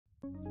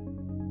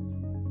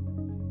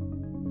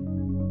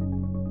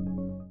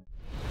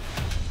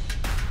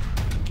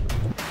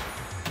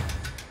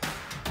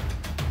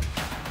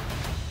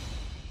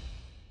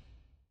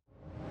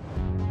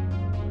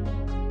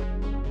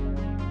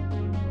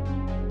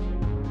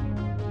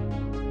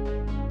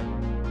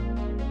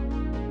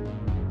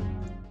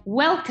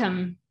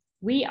Welcome.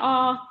 We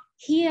are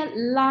here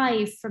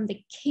live from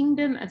the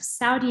Kingdom of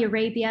Saudi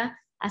Arabia.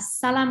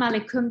 Assalamu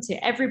alaikum to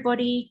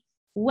everybody.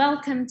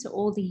 Welcome to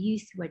all the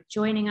youth who are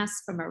joining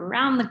us from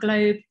around the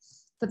globe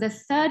for the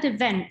third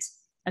event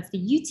of the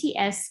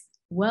UTS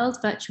World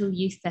Virtual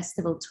Youth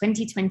Festival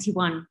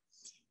 2021.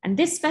 And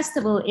this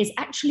festival is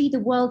actually the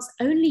world's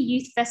only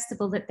youth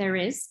festival that there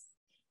is.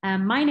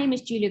 My name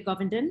is Julia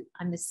Govenden.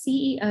 I'm the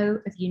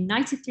CEO of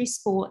United Through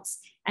Sports,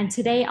 and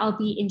today I'll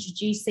be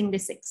introducing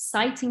this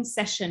exciting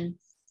session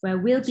where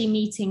we'll be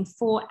meeting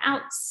four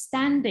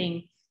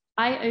outstanding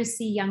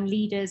IOC young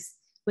leaders.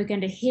 We're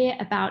going to hear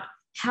about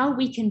how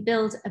we can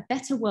build a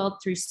better world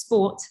through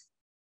sport.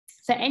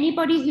 For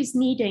anybody who's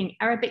needing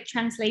Arabic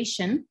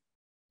translation,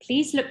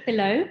 please look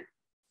below.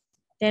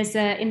 There's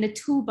in the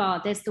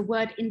toolbar, there's the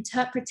word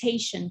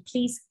interpretation.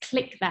 Please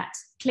click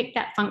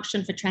that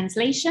function for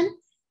translation.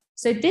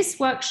 So this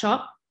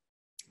workshop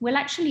will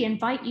actually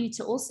invite you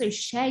to also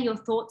share your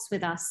thoughts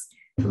with us.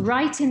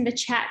 Write in the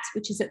chat,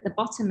 which is at the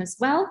bottom as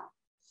well.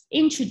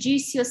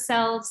 Introduce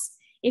yourselves.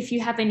 If you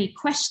have any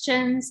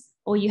questions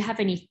or you have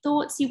any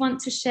thoughts you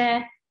want to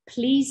share,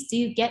 please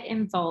do get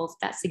involved.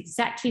 That's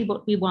exactly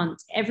what we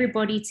want.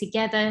 Everybody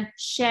together,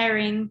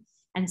 sharing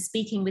and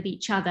speaking with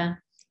each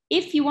other.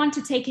 If you want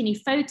to take any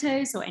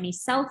photos or any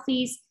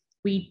selfies,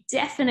 we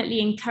definitely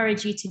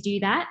encourage you to do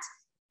that.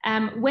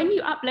 When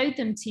you upload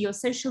them to your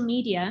social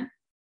media,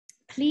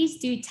 please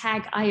do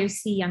tag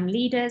IOC Young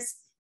Leaders,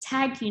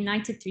 tag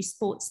United Through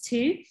Sports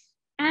too,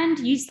 and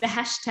use the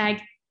hashtag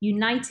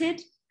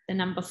United, the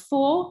number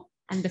 4,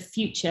 and the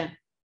future.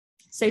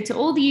 So to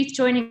all the youth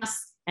joining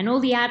us and all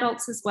the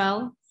adults as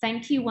well,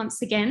 thank you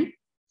once again.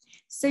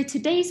 So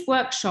today's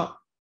workshop,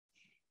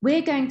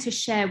 we're going to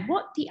share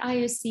what the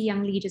IOC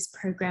Young Leaders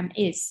program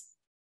is.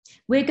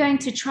 We're going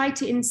to try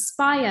to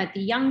inspire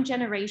the young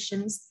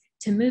generations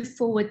to move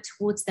forward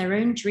towards their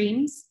own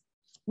dreams.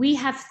 We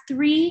have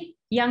 3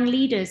 young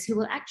leaders who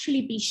will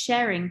actually be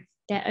sharing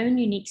their own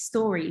unique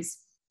stories.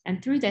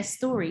 And through their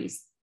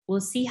stories,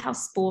 we'll see how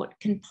sport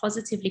can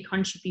positively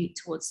contribute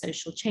towards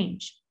social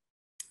change.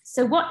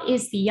 So what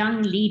is the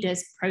Young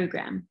Leaders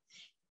Program?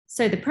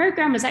 So the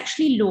program was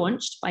actually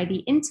launched by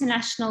the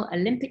International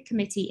Olympic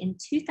Committee in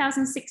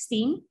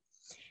 2016,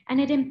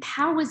 and it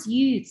empowers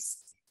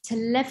youths to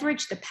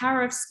leverage the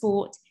power of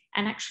sport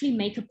and actually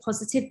make a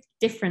positive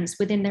difference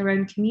within their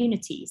own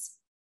communities.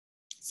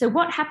 So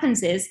what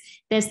happens is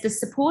there's the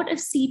support of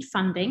seed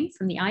funding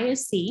from the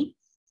IOC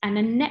and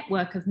a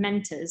network of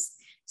mentors.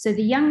 So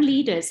the young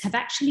leaders have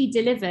actually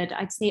delivered,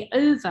 I'd say,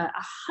 over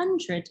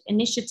 100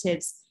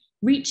 initiatives,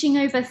 reaching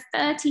over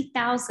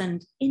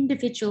 30,000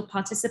 individual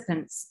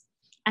participants.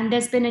 And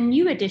there's been a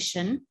new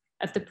edition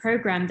of the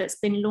program that's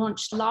been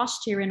launched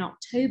last year in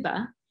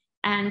October,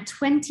 and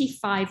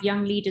 25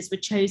 young leaders were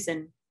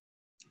chosen,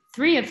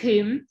 3 of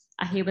whom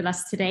are here with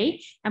us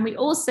today. And we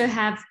also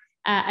have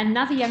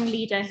another young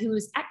leader who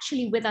was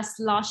actually with us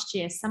last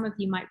year. Some of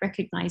you might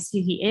recognize who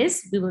he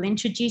is. We will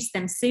introduce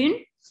them soon.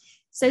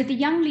 So the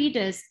young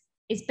leaders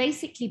is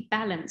basically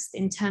balanced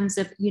in terms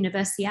of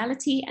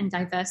universality and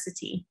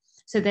diversity.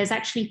 So there's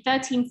actually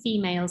 13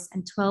 females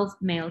and 12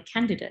 male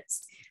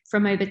candidates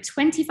from over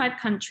 25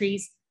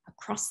 countries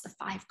across the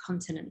 5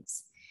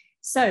 continents.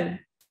 So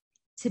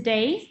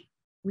today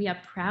we are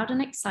proud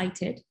and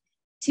excited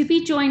to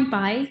be joined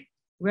by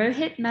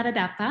Rohit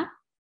Maradappa,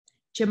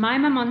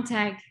 Jemima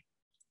Montag,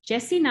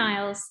 Jessie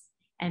Niles,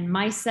 and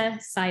Maisa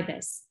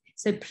Saibes.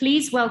 So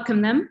please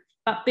welcome them.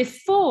 But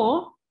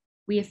before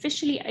we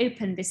officially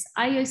open this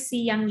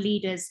IOC Young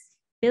Leaders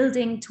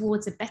Building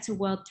Towards a Better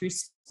World Through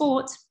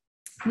Sport,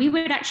 we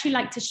would actually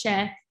like to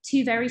share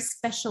 2 very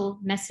special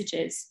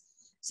messages.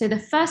 So the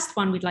first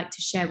one we'd like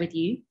to share with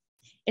you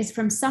is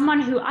from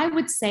someone who I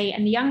would say,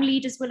 and the young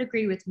leaders will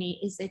agree with me,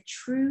 is a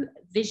true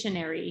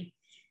visionary.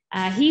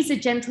 He's a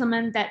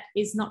gentleman that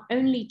is not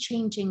only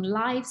changing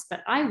lives,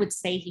 but I would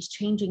say he's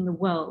changing the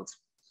world.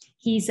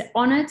 He's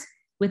honored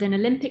with an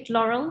Olympic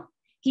laurel.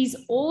 He's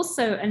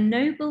also a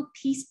Nobel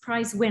Peace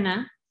Prize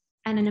winner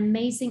and an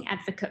amazing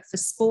advocate for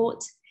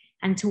sport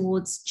and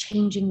towards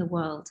changing the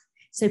world.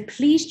 So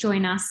please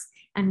join us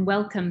and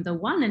welcome the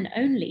one and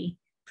only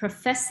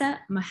Professor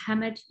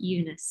Muhammad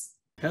Yunus.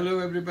 Hello,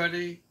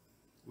 everybody.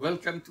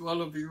 Welcome to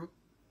all of you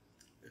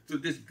to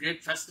this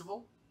great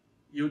festival,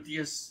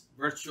 UTS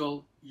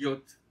Virtual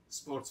Youth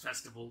Sports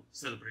Festival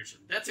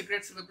celebration. That's a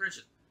great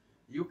celebration.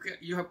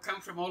 You have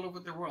come from all over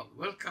the world.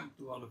 Welcome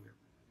to all of you.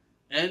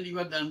 And you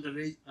are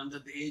under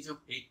the age of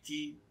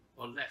 18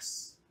 or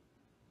less.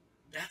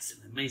 That's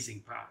an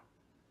amazing power.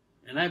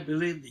 And I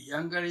believe the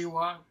younger you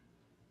are,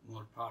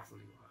 more powerful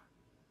you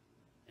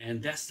are.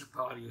 And that's the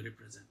power you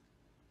represent.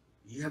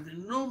 You have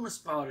enormous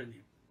power in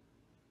you.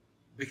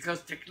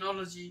 Because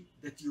technology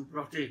that you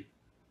brought in,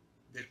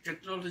 the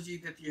technology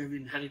that you have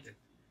inherited,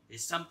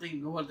 is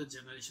something no other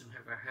generation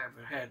have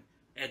ever had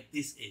at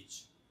this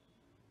age.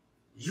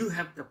 You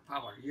have the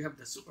power, you have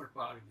the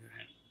superpower in your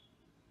hand,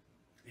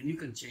 and you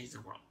can change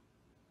the world.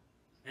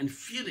 And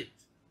feel it,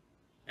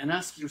 and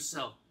ask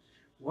yourself,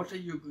 what are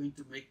you going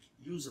to make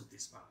use of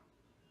this power?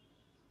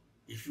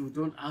 If you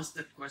don't ask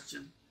that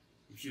question,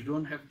 if you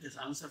don't have this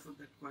answer for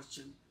that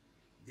question,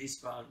 this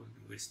power will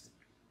be wasted.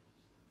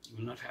 You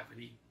will not have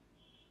any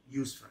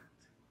use for it.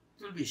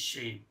 It will be a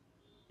shame.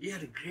 You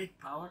had a great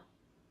power,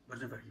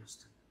 but never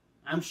used it.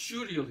 I'm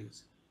sure you'll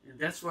use it. And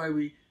that's why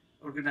we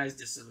organize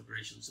this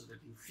celebration, so that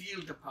you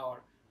feel the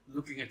power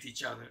looking at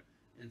each other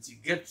and you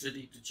get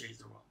ready to change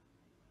the world.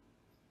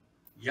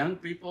 Young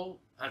people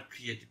are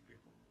creative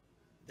people.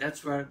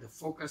 That's where the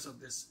focus of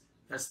this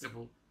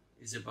festival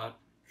is about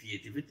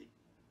creativity,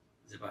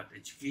 it's about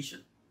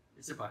education,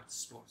 it's about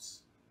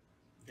sports.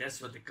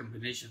 That's what the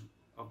combination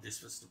of this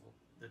festival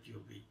that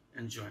you'll be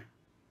enjoying.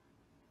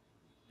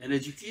 And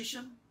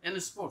education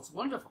and sports,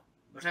 wonderful.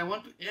 But I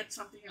want to add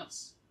something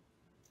else,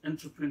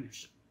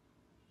 entrepreneurship.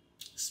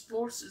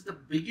 Sports is the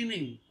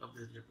beginning of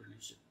the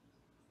entrepreneurship.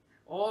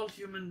 All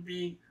human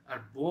beings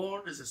are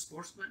born as a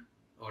sportsman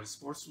or a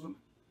sportswoman,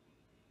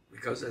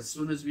 because as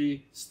soon as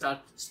we start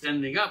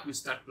standing up, we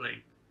start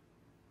playing.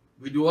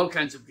 We do all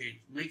kinds of games,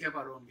 make up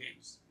our own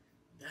games.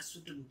 That's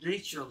what the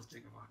natural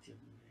thing about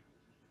human being.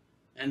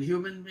 And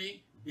human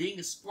being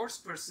a sports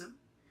person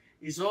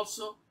is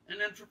also an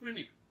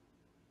entrepreneur.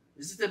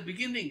 This is the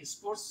beginning.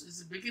 Sports is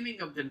the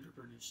beginning of the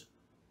entrepreneurship.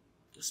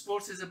 The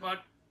sports is about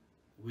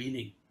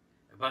winning,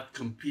 about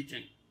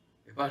competing,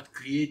 about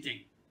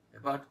creating,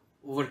 about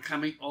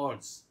overcoming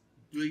odds,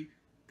 doing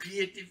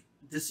creative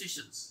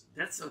decisions.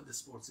 That's what the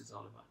sports is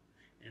all about.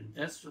 And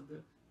that's what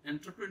the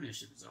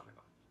entrepreneurship is all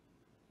about.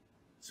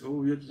 So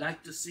we would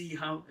like to see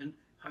how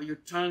you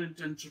turn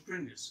into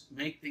entrepreneurs,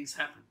 make things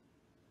happen.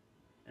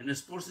 And the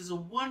sports is a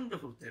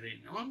wonderful terrain,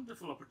 a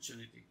wonderful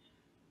opportunity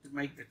to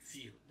make that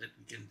feel that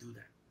we can do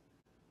that.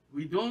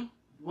 We don't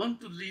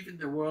want to live in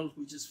the world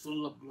which is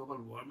full of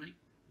global warming,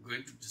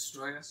 going to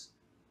destroy us.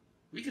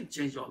 We can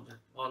change all of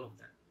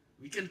that.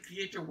 We can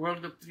create a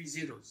world of 3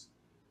 zeros.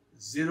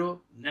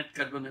 0 net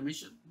carbon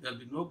emission. There'll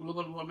be no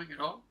global warming at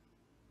all.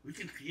 We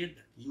can create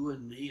that. You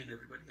and me and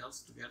everybody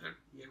else together,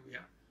 here we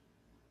are.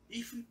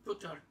 If we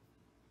put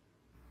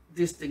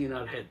this thing in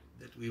our head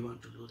that we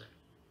want to do that,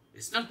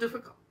 it's not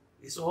difficult.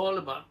 It's all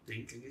about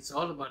thinking. It's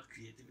all about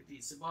creativity.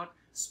 It's about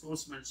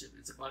sportsmanship.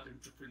 It's about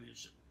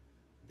entrepreneurship.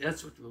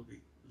 That's what we'll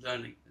be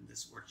learning in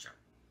this workshop.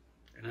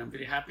 And I'm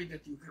very happy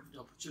that you have the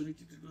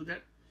opportunity to do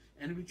that.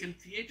 And we can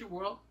create a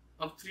world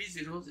of 3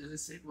 zeros. As I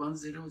said, 1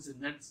 zero is a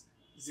net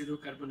 0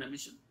 carbon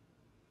emission.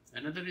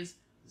 Another is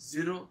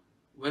 0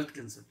 wealth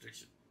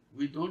concentration.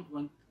 We don't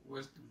want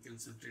wealth to be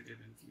concentrated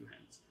in few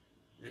hands.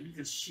 Then you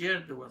can share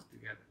the wealth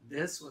together.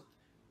 That's what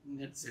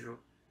net 0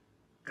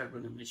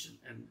 carbon emission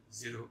and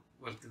 0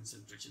 wealth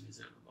concentration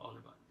is all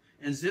about.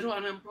 And 0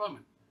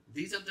 unemployment.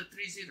 These are the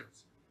 3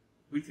 zeros.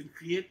 We can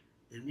create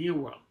a new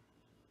world,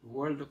 a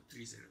world of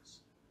 3 zeros.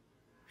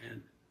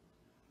 And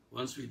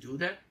once we do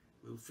that,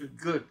 we'll feel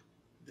good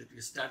that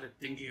we started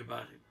thinking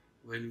about it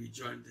when we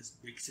joined this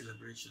big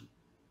celebration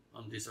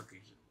on this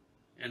occasion.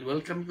 And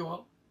welcome you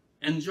all.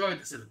 Enjoy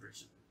the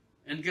celebration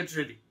and get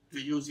ready to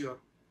use your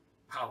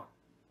power.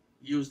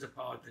 Use the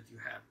power that you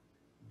have.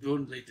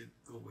 Don't let it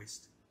go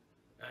waste.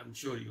 I'm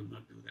sure you'll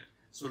not do that.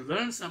 So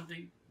learn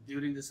something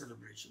during the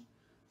celebration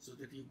so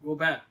that you go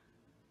back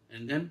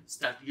and then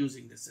start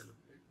using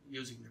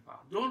the power.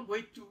 Don't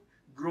wait to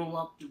grow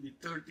up to be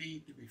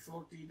 30, to be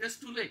 40. That's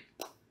too late.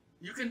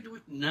 You can do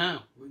it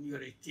now when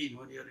you're 18,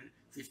 when you're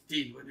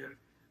 15, when you're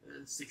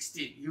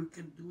 16. You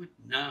can do it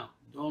now.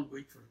 Don't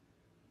wait for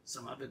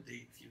some other day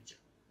in the future.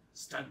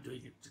 Start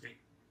doing it today.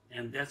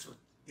 And that's what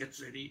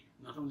gets ready.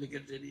 Not only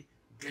get ready,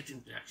 get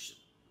into action.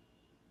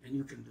 And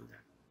you can do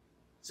that.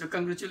 So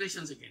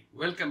congratulations again.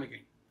 Welcome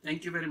again.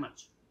 Thank you very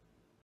much.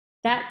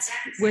 That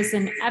was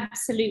an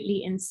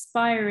absolutely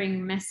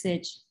inspiring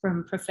message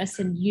from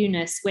Professor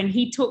Yunus when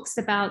he talks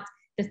about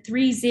the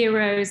 3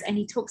 zeros and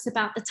he talks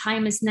about the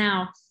time is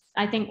now.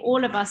 I think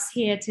all of us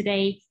here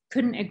today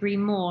couldn't agree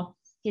more.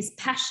 His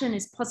passion,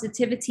 his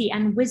positivity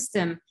and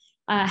wisdom.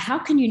 How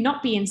can you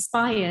not be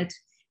inspired?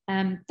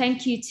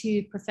 Thank you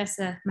to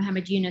Professor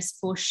Muhammad Yunus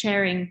for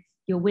sharing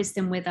your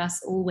wisdom with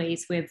us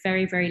always. We're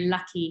very, very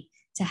lucky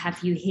to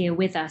have you here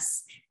with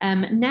us.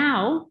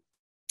 Now,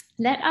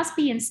 let us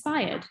be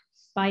inspired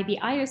by the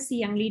IOC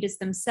young leaders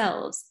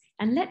themselves.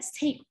 And let's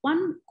take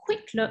one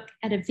quick look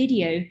at a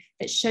video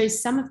that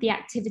shows some of the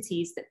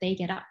activities that they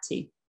get up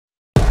to.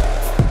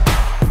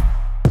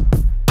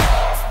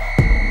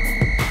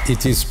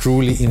 It is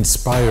truly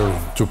inspiring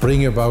to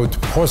bring about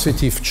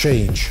positive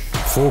change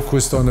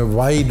focused on a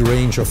wide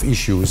range of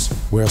issues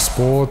where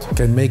sport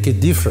can make a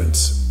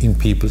difference in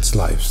people's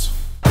lives.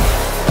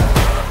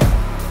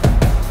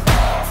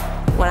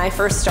 When I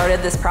first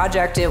started this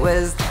project, it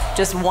was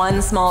just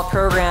one small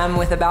program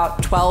with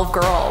about 12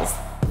 girls.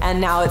 And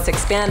now it's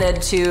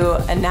expanded to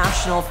a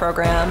national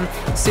program,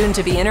 soon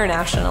to be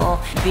international.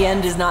 The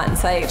end is not in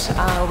sight.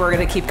 We're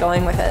going to keep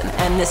going with it.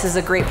 And this is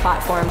a great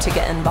platform to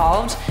get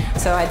involved.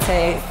 So I'd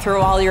say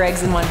throw all your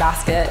eggs in one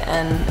basket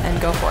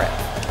and go for it.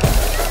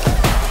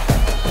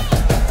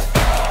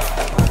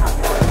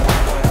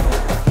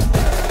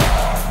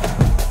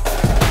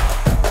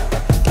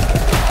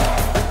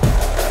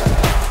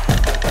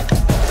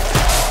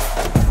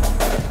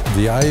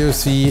 The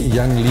IOC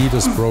Young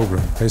Leaders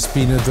Program has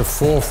been at the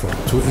forefront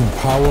to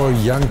empower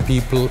young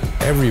people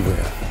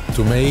everywhere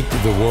to make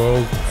the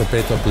world a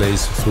better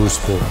place through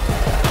sport.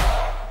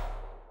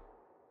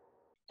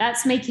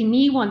 That's making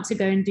me want to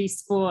go and do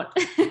sport.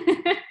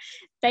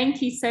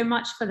 Thank you so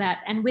much for that.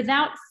 And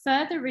without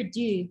further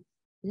ado,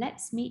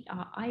 let's meet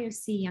our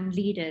IOC Young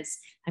Leaders.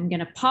 I'm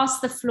going to pass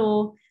the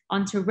floor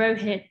on to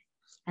Rohit,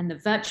 and the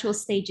virtual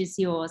stage is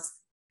yours.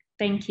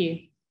 Thank you.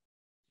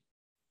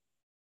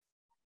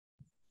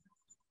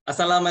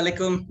 Assalamu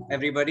alaikum,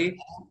 everybody.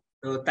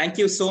 So thank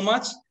you so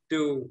much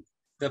to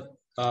the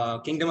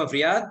Kingdom of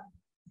Riyadh,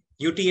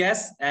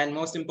 UTS, and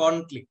most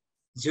importantly,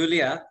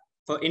 Julia,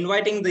 for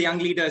inviting the young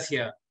leaders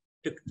here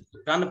to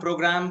run a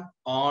program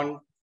on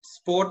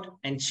sport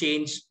and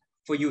change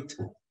for youth,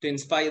 to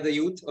inspire the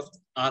youth of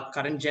our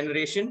current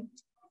generation,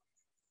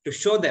 to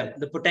show them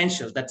the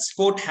potential that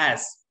sport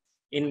has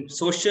in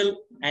social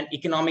and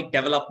economic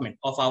development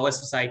of our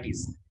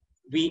societies.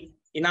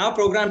 In our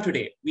program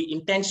today, we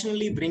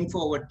intentionally bring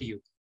forward to you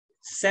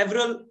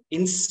several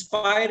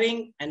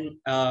inspiring and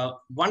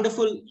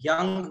wonderful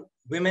young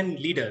women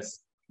leaders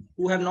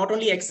who have not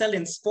only excelled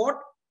in sport,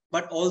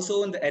 but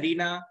also in the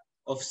arena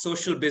of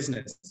social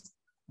business.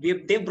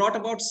 They've brought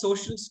about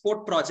social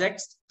sport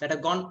projects that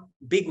have gone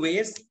big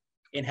ways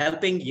in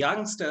helping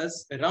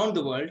youngsters around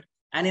the world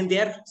and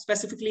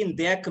specifically in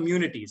their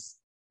communities,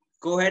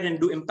 go ahead and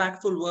do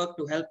impactful work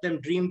to help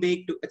them dream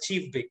big, to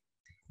achieve big.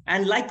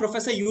 And like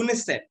Professor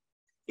Yunus said,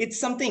 it's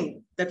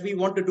something that we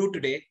want to do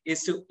today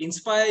is to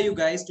inspire you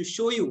guys, to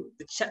show you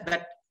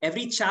that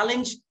every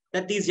challenge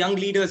that these young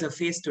leaders have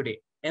faced today,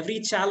 every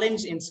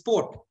challenge in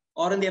sport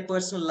or in their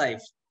personal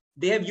life,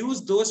 they have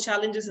used those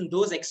challenges and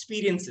those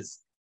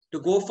experiences to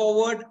go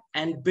forward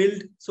and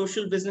build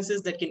social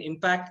businesses that can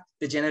impact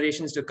the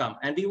generations to come.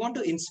 And we want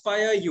to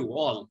inspire you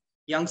all,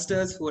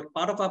 youngsters who are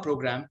part of our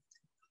program,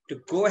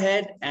 to go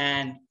ahead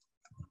and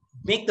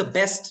make the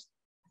best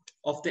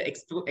of the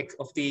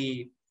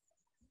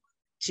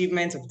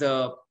achievements, of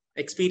the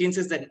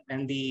experiences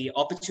and the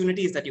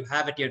opportunities that you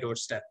have at your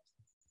doorstep.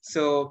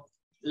 So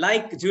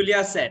like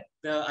Julia said,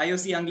 the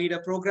IOC Young Leader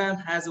Program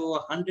has over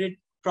 100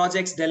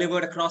 projects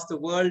delivered across the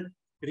world,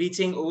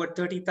 reaching over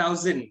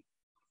 30,000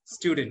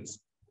 students.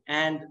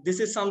 And this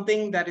is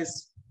something that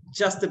is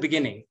just the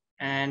beginning.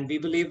 And we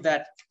believe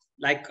that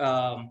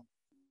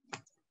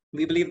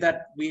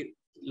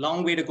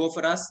long way to go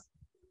for us.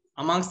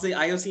 Amongst the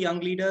IOC Young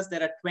Leaders,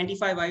 there are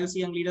 25 IOC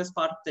Young Leaders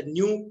part of the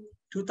new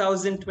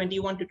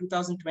 2021 to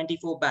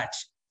 2024 batch.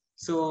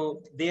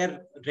 So they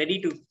are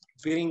ready to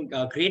bring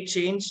great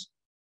change.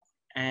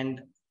 And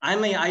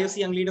I'm an IOC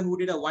Young Leader who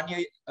did a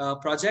one-year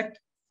project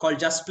called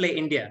Just Play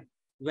India,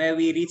 where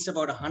we reached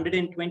about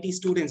 120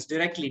 students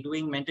directly,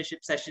 doing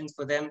mentorship sessions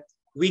for them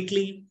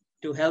weekly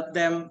to help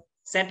them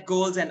set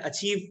goals and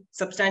achieve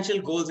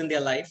substantial goals in their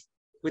life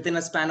within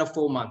a span of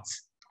 4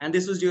 months. And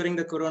this was during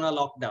the Corona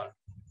lockdown.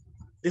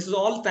 This was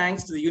all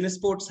thanks to the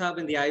Unisports Hub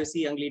and the IOC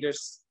Young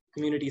Leaders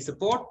community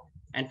support.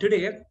 And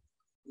today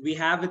we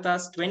have with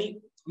us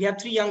 3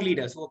 young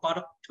leaders who are part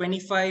of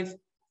 25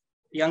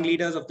 young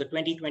leaders of the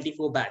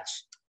 2024 batch.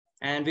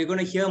 And we're going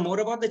to hear more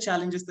about the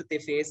challenges that they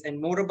face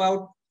and more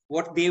about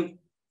what they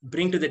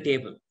bring to the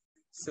table.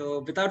 So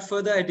without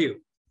further ado,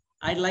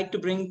 I'd like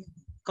to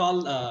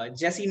call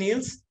Jessie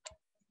Niels.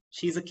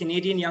 She's a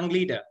Canadian young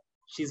leader.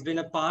 She's been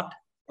a part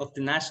of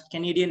the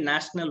Canadian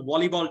national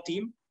volleyball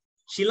team.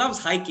 She loves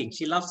hiking.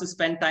 She loves to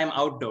spend time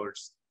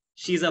outdoors.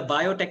 She's a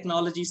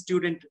biotechnology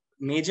student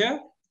major,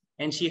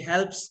 and she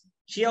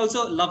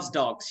also loves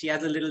dogs. She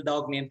has a little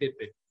dog named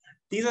Pippin.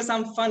 These are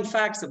some fun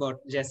facts about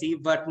Jessie,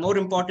 but more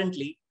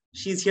importantly,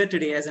 she's here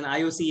today as an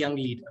IOC young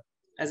leader.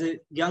 As a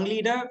young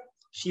leader,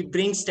 she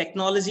brings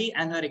technology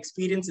and her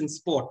experience in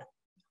sport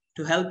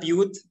to help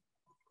youth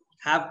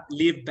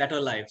live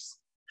better lives.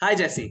 Hi,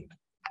 Jessie.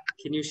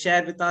 Can you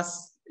share with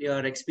us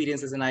your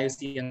experience as an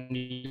IOC young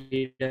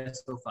leader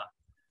so far?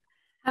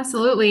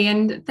 Absolutely.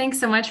 And thanks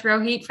so much,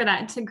 Rohit, for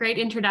that. It's a great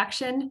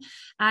introduction.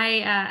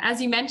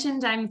 As you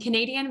mentioned, I'm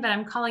Canadian, but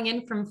I'm calling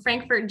in from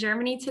Frankfurt,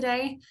 Germany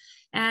today.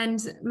 And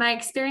my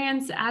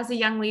experience as a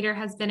young leader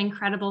has been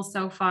incredible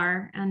so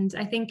far. And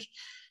I think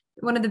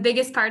one of the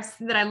biggest parts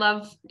that I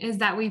love is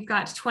that we've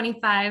got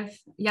 25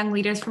 young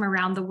leaders from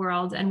around the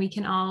world, and we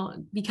can all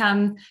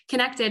become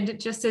connected,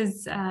 just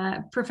as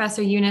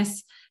Professor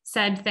Yunus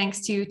said,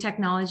 thanks to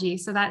technology.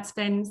 So that's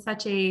been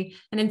such an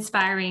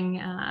inspiring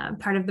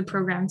part of the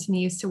program to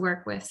me, is to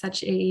work with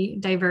such a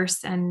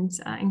diverse and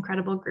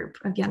incredible group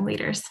of young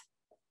leaders.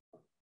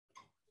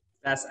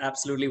 That's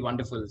absolutely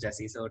wonderful,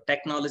 Jessie. So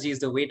technology is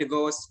the way to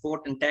go.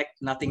 Sport and tech,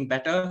 nothing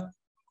better.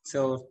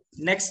 So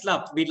next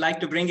up, we'd like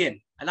to bring in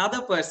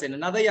another person,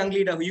 another young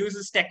leader who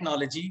uses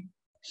technology.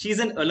 She's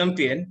an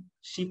Olympian.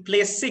 She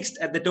placed 6th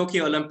at the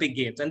Tokyo Olympic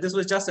Games, and this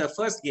was just her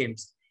first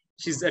games.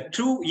 She's a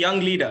true young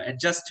leader at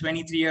just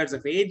 23 years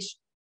of age.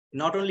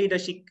 Not only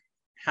does she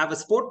have a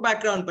sport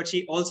background, but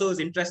she also is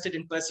interested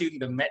in pursuing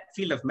the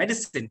field of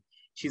medicine.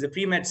 She's a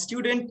pre-med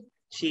student.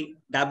 She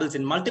dabbles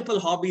in multiple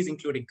hobbies,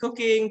 including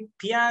cooking,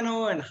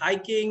 piano, and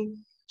hiking.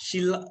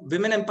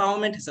 Women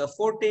empowerment is her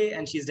forte,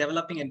 and she's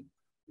developing an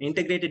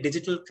integrated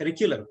digital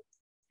curriculum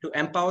to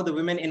empower the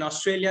women in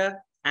Australia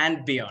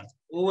and beyond.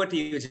 Over to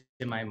you,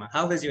 Jemima.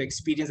 How has your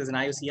experience as an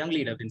IOC Young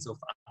Leader been so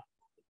far?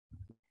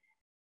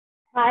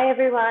 Hi,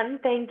 everyone.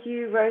 Thank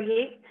you,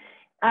 Rohit.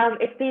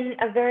 It's been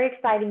a very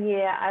exciting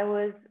year. I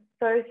was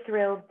so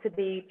thrilled to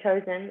be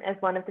chosen as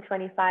one of the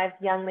 25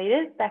 young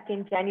leaders back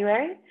in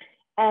January.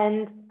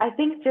 And I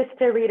think, just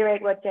to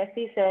reiterate what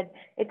Jesse said,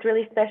 it's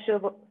really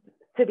special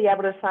to be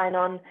able to sign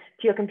on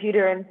to your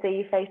computer and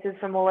see faces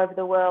from all over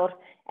the world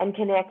and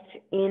connect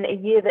in a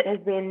year that has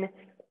been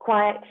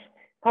quite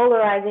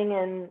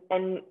polarizing,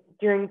 and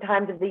during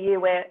times of the year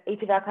where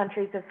each of our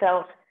countries have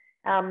felt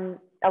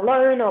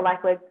alone or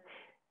like we're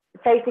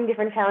facing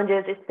different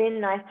challenges. It's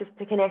been nice just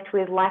to connect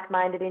with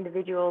like-minded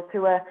individuals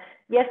who are,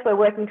 yes, we're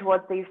working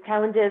towards these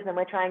challenges and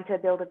we're trying to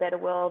build a better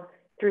world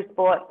through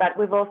sport, but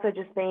we've also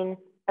just been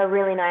a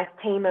really nice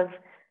team of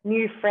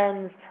new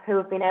friends who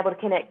have been able to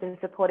connect and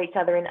support each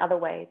other in other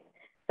ways.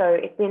 So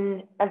it's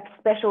been a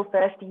special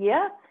first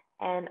year,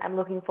 and I'm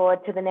looking forward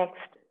to the next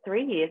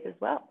 3 years as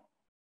well.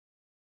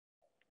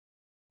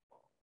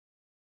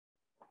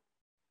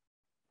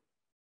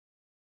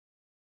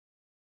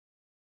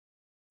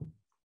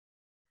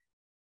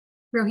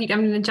 Rohit,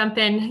 I'm going to jump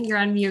in. You're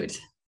on mute.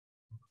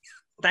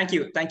 Thank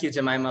you,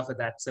 Jemima, for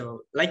that.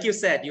 So like you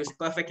said, you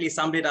perfectly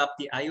summed it up.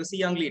 The IOC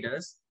Young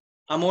Leaders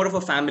are more of a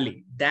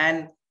family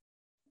than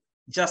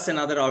just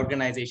another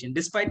organization.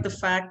 Despite the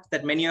fact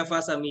that many of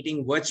us are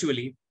meeting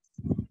virtually,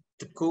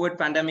 the COVID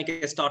pandemic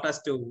has taught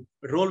us to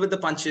roll with the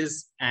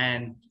punches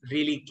and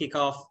really kick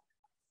off,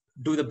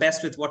 do the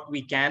best with what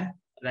we can,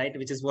 right?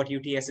 Which is what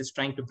UTS is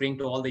trying to bring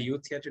to all the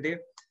youth here today.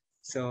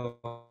 So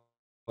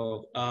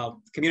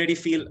community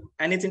feel,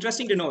 and it's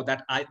interesting to know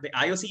that the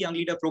IOC Young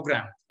Leader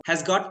program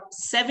has got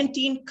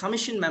 17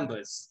 commission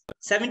members.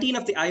 17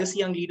 of the IOC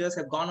Young Leaders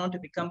have gone on to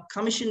become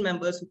commission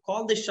members who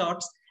call the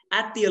shots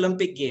at the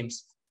Olympic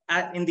Games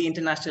in the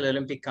International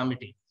Olympic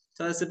Committee.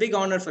 So it's a big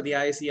honor for the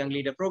IOC Young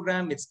Leader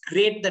program. It's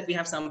great that we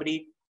have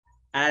somebody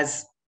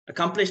as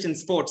accomplished in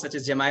sports such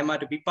as Jemima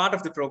to be part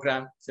of the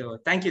program. So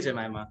thank you,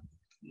 Jemima.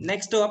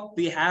 Next up,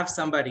 we have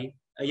somebody,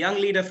 a young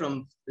leader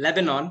from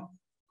Lebanon,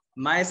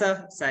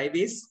 Maisa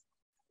Saibis.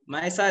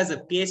 Maisa is a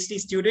PhD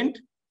student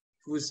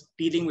who's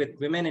dealing with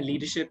women in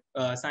leadership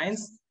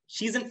science.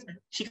 She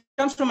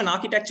comes from an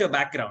architecture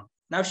background.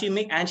 Now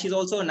she's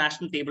also a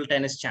national table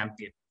tennis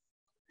champion.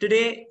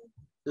 Today,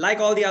 like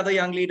all the other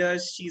young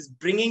leaders, she's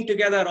bringing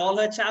together all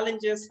her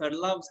challenges, her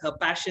loves, her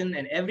passion,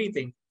 and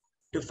everything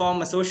to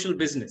form a social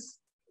business.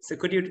 So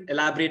could you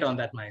elaborate on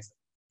that, Maisa?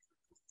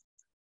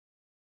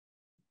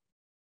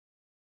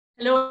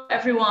 Hello,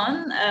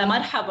 everyone.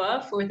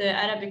 Marhaba for the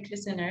Arabic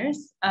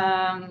listeners.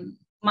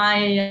 My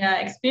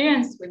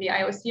experience with the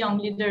IOC Young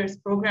Leaders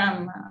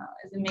program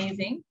is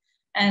amazing.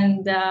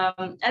 And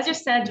as you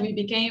said, we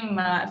became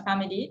a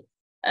family.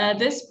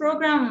 This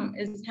program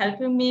is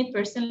helping me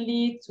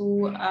personally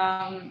to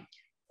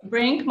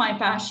bring my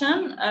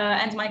passion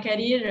and my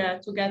career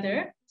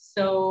together.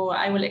 So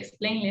I will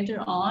explain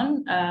later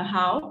on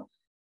how.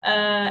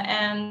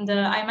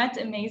 I met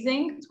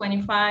amazing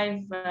 25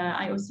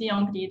 IOC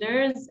Young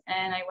Leaders,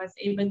 and I was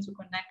able to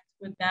connect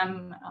with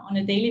them on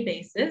a daily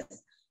basis.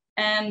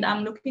 And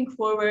I'm looking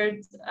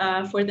forward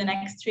for the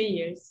next 3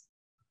 years.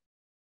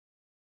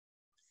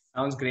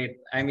 Sounds great.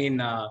 I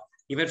mean,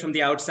 even from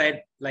the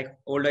outside, like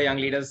older young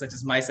leaders such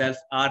as myself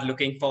are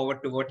looking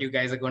forward to what you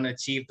guys are going to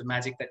achieve, the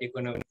magic that you're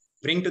going to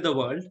bring to the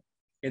world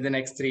in the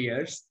next 3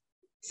 years.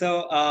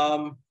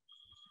 So,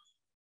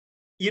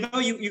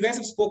 you guys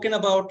have spoken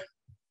about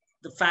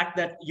the fact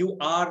that you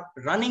are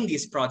running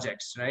these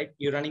projects, right?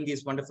 You're running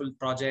these wonderful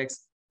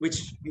projects,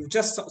 which you've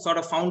just sort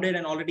of founded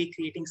and already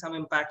creating some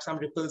impact, some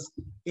ripples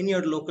in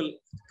your local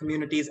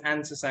communities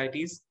and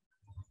societies.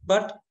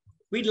 But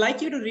we'd like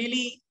you to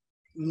really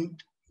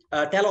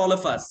tell all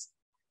of us,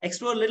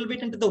 explore a little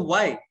bit into the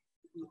why.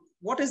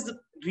 What is the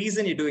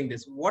reason you're doing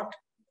this? What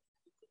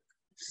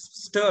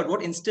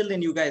instilled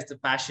in you guys the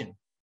passion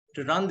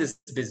to run this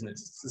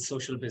business, the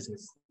social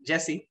business?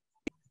 Jessie,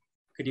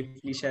 could you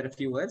please share a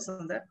few words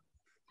on that?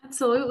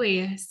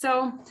 Absolutely.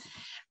 So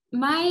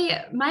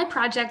my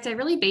project, I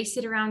really based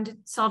it around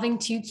solving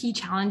 2 key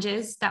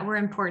challenges that were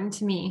important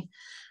to me.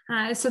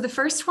 So the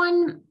first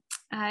one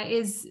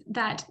is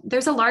that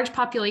there's a large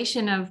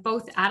population of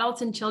both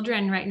adults and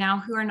children right now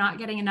who are not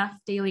getting enough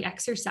daily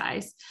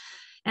exercise.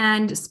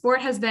 And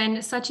sport has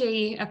been such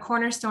a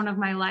cornerstone of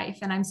my life.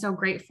 And I'm so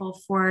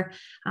grateful for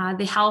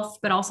the health,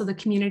 but also the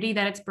community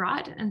that it's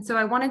brought. And so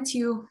I wanted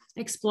to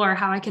explore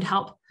how I could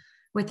help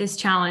with this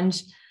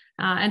challenge,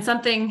 and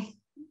something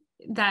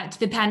that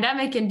the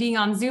pandemic and being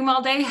on Zoom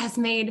all day has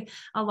made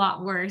a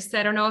lot worse.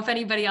 I don't know if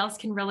anybody else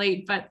can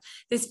relate, but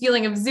this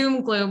feeling of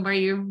Zoom gloom where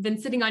you've been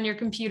sitting on your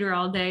computer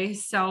all day.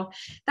 So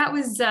that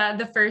was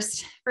the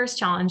first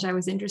challenge I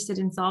was interested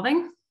in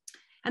solving.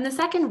 And the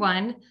second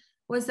one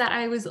was that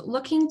I was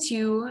looking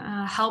to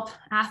help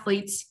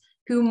athletes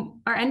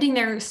who are ending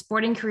their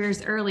sporting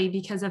careers early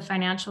because of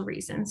financial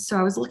reasons. So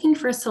I was looking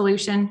for a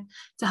solution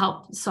to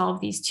help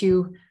solve these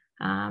 2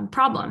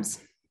 problems.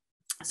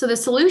 So the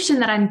solution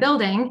that I'm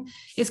building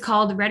is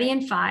called Ready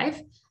in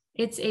 5.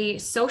 It's a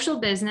social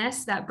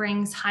business that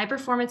brings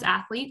high-performance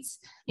athletes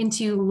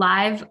into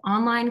live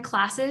online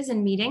classes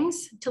and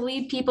meetings to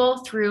lead people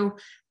through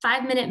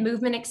 5-minute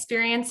movement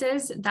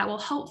experiences that will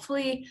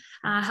hopefully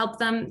help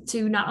them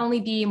to not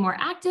only be more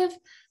active,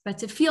 but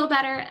to feel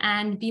better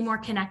and be more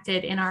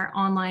connected in our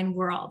online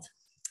world.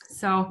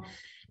 So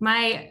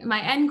my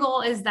end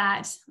goal is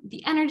that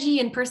the energy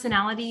and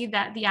personality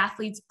that the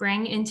athletes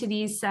bring into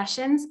these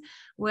sessions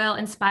will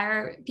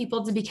inspire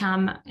people to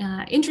become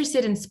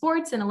interested in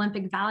sports and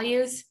Olympic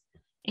values.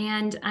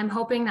 And I'm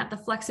hoping that the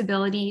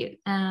flexibility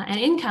and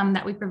income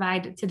that we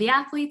provide to the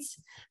athletes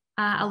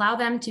allow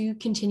them to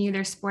continue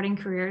their sporting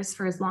careers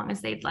for as long as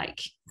they'd like.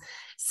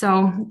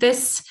 So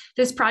this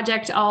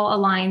project all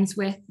aligns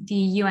with the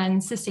UN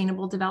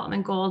Sustainable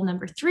Development Goal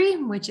number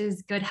 3, which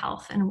is good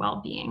health and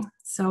well-being.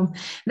 So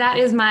that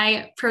is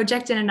my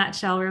project in a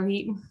nutshell,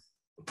 Rohit.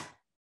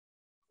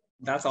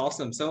 That's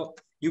awesome. So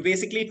you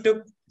basically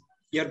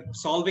you're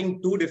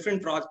solving two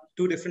different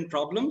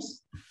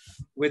problems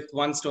with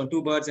one stone,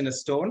 2 birds in a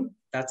stone.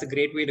 That's a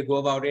great way to go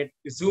about it.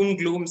 Zoom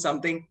gloom,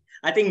 something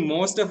I think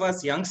most of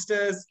us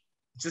youngsters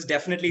just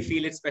definitely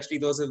feel it, especially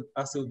those of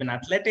us who've been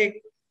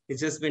athletic. It's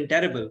just been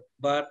terrible.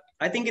 But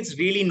I think it's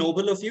really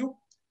noble of you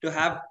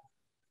to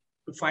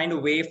find a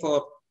way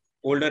for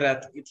older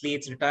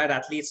athletes, retired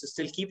athletes to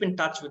still keep in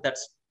touch with that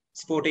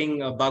sporting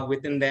bug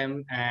within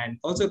them and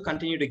also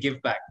continue to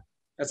give back.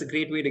 That's a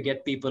great way to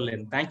get people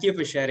in. Thank you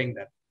for sharing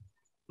that.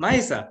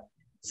 Mahisa,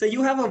 so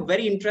you have a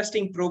very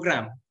interesting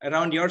program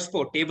around your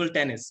sport, table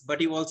tennis,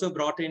 but you also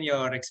brought in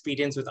your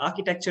experience with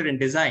architecture and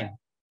design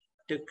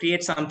to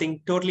create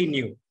something totally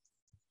new.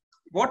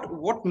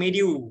 What made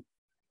you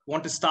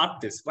want to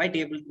start this?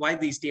 Why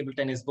these table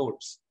tennis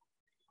boards?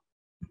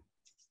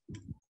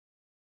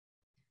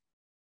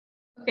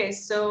 Okay,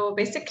 so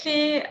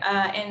basically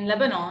in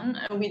Lebanon,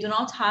 we do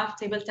not have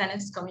table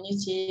tennis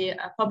community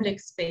public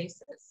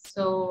spaces.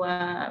 So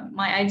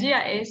my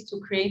idea is to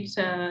create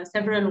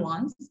several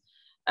ones.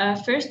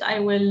 First, I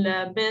will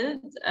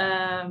build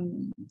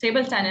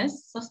table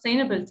tennis,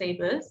 sustainable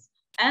tables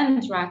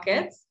and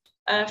rackets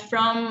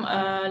from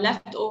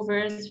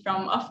leftovers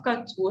from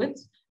off-cut wood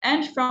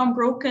and from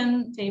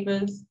broken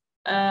tables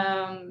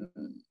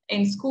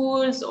in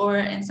schools or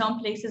in some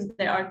places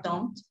they are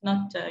dumped,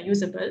 not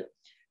usable.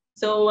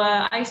 So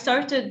I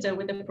started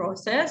with the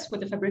process, with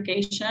the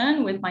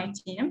fabrication, with my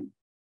team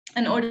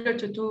in order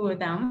to do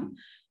them.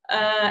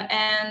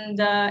 And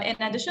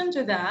in addition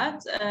to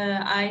that,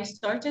 I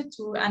started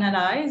to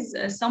analyze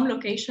some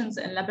locations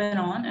in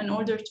Lebanon in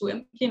order to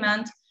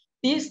implement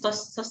these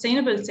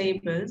sustainable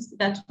tables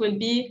that will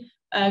be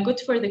good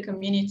for the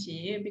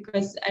community,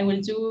 because I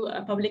will do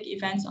public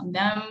events on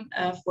them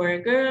for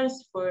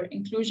girls, for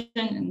inclusion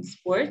in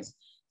sports.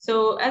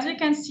 So as we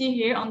can see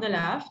here on the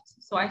left,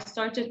 so I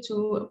started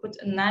to put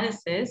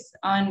analysis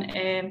on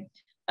a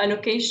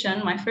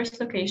location, my first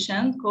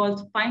location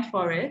called Pine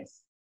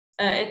Forest.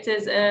 It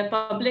is a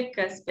public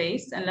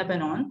space in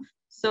Lebanon.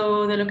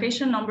 So the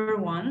location number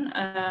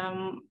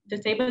 1, the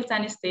table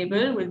tennis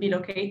table will be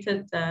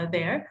located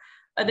there.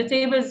 The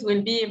tables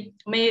will be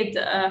made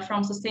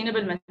from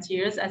sustainable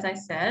materials, as I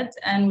said,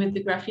 and with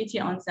the graffiti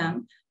on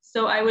them.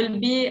 So I will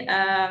be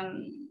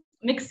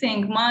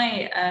mixing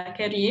my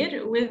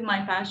career with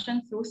my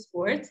passion through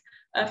sports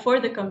for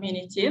the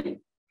community.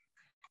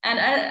 And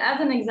as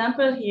an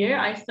example here,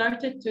 I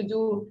started to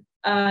do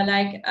a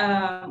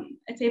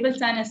table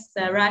tennis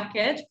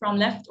racket from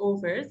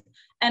leftovers,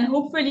 and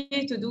hopefully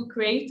to do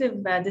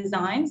creative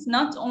designs,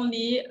 not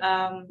only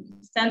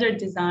standard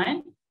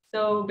design.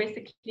 So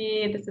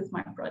basically, this is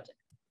my project.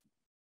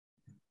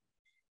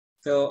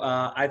 So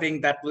I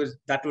think that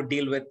would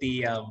deal with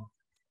the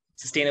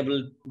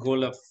sustainable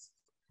goal of,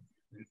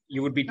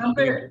 you would be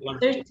number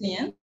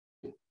 13.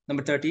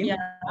 Number 13? Yeah.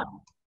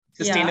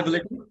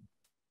 Sustainability? Yeah.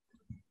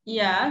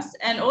 Yes,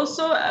 and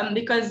also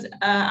because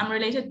I'm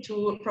related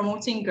to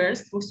promoting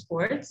girls through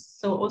sports.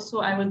 So also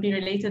I will be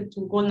related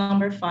to goal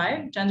number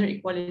 5, gender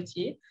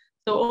equality.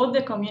 So all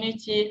the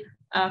community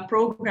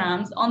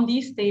programs on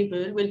this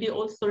table will be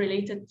also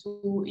related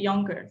to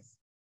young girls.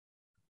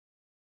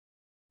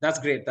 That's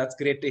great. That's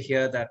great to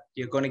hear that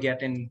you're going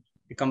to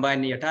you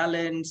combine your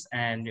talents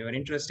and your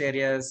interest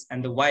areas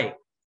and the why.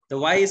 The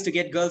why is to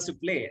get girls to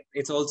play.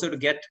 It's also to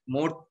get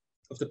more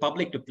of the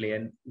public to play.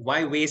 And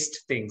why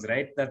waste things,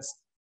 right? That's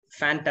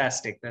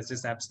fantastic. That's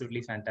just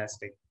absolutely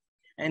fantastic.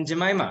 And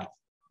Jemima,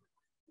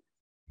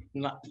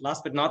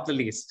 last but not the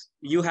least,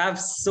 you have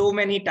so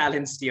many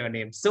talents to your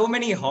name, so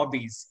many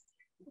hobbies.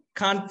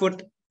 Can't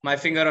put my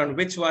finger on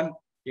which one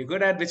you're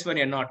good at, which one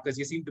you're not, because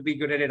you seem to be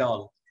good at it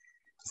all.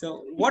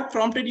 So what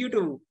prompted you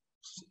to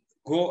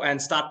go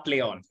and start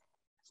Play On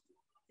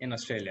in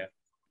Australia?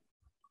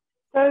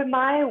 So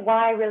my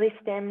why really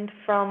stemmed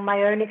from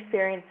my own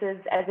experiences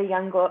as a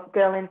young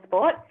girl in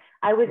sport.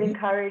 I was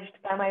encouraged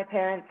by my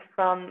parents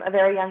from a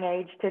very young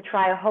age to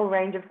try a whole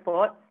range of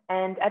sports.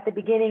 And at the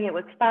beginning, it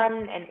was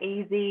fun and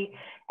easy.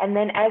 And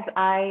then as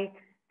I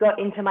got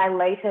into my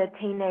later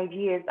teenage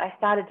years, I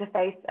started to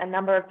face a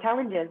number of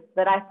challenges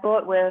that I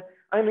thought were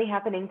only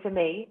happening to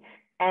me.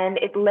 And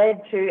it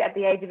led to, at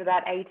the age of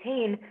about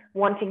 18,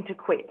 wanting to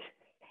quit.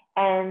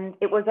 And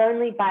it was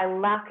only by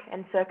luck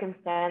and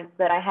circumstance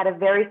that I had a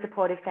very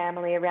supportive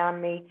family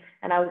around me,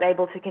 and I was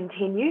able to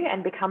continue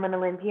and become an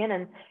Olympian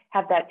and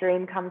have that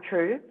dream come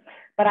true.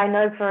 But I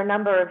know for a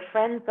number of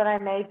friends that I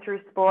made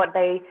through sport,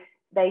 they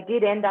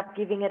did end up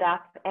giving it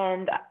up.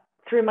 And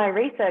through my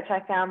research, I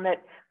found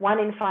that 1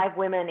 in 5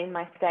 women in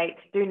my state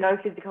do no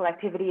physical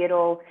activity at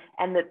all,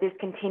 and that this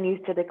continues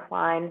to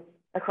decline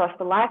across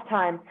the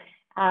lifetime.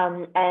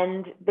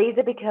 And these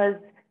are because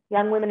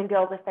young women and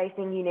girls are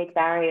facing unique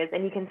barriers,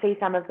 and you can see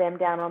some of them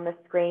down on the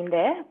screen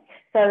there.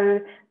 So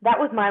that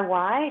was my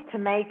why, to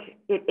make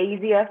it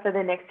easier for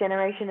the next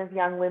generation of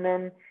young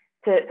women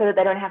so that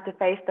they don't have to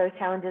face those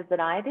challenges that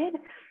I did,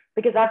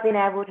 because I've been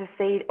able to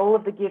see all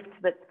of the gifts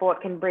that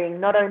sport can bring,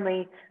 not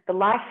only the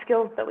life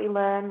skills that we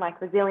learn, like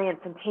resilience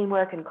and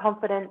teamwork and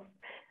confidence,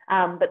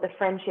 but the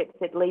friendships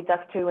it leads us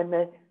to and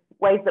the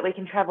ways that we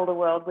can travel the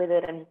world with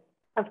it, and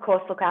of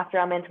course, look after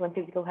our mental and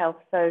physical health.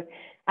 So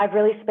I've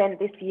really spent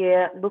this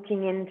year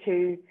looking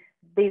into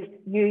these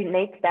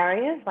unique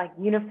barriers like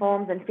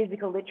uniforms and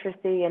physical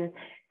literacy and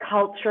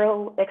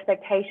cultural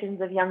expectations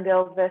of young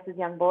girls versus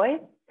young boys.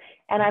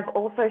 And I've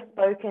also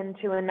spoken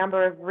to a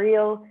number of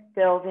real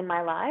girls in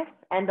my life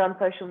and on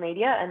social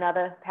media,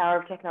 another power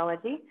of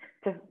technology,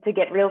 to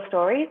get real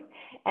stories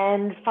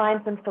and find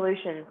some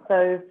solutions.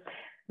 So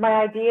my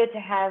idea to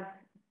have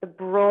the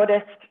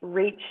broadest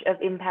reach of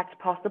impact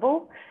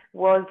possible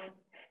was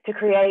to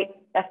create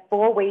a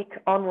 4-week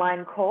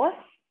online course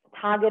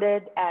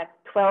targeted at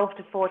 12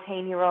 to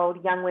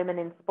 14-year-old young women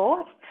in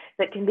sport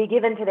that can be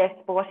given to their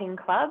sporting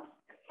clubs.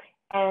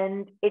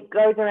 And it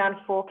goes around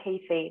 4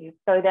 key themes.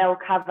 So they'll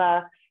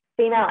cover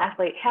female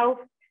athlete health,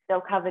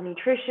 they'll cover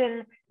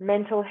nutrition,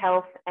 mental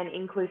health, and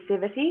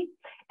inclusivity.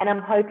 And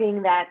I'm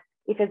hoping that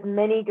if as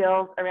many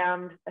girls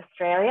around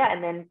Australia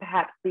and then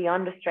perhaps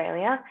beyond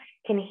Australia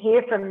can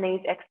hear from these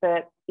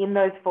experts in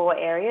those 4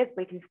 areas,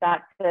 we can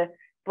start to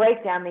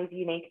break down these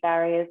unique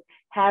barriers,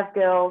 have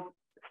girls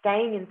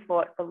staying in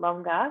sport for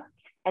longer,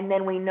 and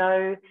then we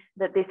know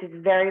that this is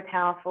very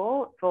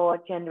powerful for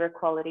gender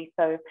equality.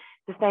 So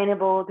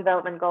Sustainable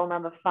Development Goal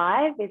number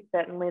 5 is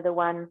certainly the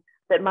one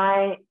that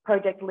my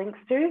project links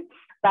to,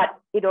 but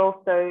it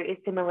also is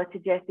similar to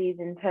Jessie's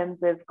in terms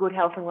of good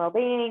health and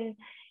well-being,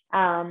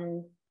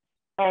 and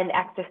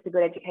access to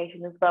good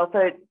education as well. So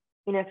it's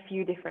in a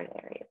few different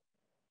areas.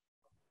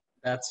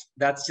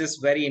 That's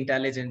just very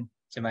intelligent,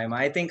 Jemima.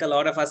 I think a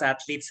lot of us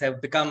athletes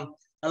have become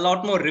a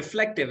lot more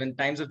reflective in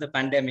times of the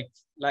pandemic.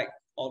 Like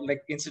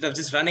instead of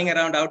just running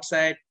around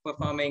outside,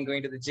 performing,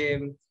 going to the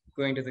gym,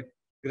 going to the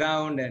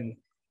ground and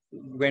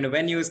going to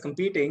venues,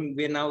 competing,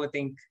 we're now, I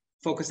think,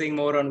 focusing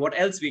more on what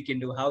else we can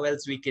do, how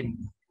else we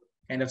can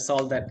kind of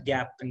solve that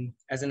gap. And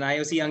as an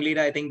IOC young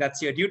leader, I think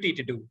that's your duty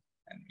to do.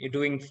 And you're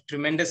doing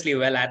tremendously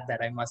well at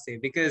that, I must say,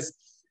 because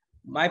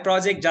my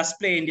project, Just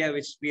Play India,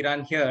 which we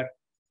run here,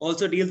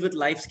 also deals with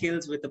life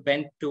skills with a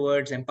bent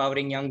towards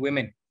empowering young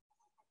women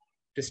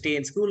to stay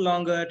in school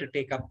longer, to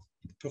take up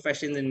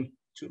professions and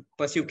to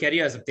pursue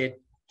careers if they're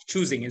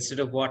choosing instead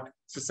of what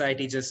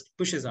society just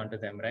pushes onto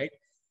them, right?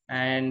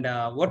 And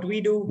what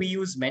we do, we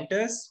use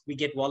mentors. We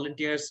get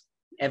volunteers.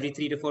 Every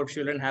 3 to 4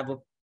 children have an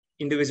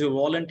individual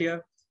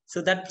volunteer.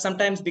 So that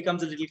sometimes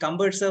becomes a little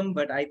cumbersome,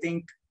 but I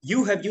think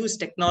you have used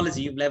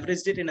technology, you've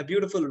leveraged it in a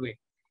beautiful way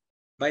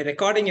by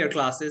recording your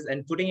classes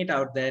and putting it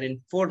out there in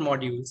 4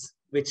 modules,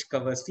 which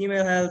covers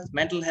female health,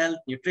 mental health,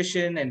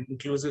 nutrition, and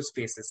inclusive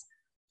spaces.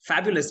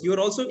 Fabulous. You're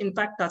also, in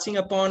fact, touching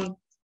upon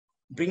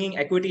bringing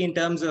equity in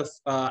terms of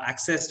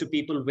access to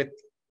people with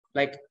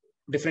like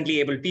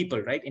differently abled people,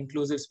 right?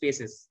 Inclusive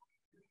spaces.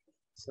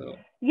 So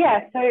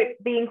yeah, so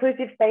the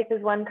inclusive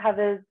spaces one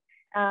covers,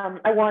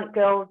 I want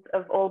girls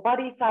of all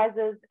body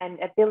sizes and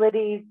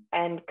abilities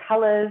and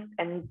colors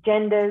and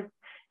genders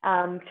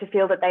to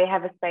feel that they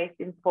have a space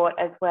in sport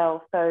as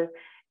well. So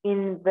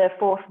in the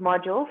 4th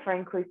module for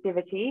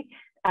inclusivity,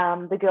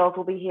 the girls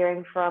will be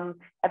hearing from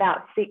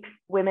about 6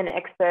 women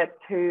experts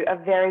who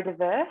are very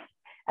diverse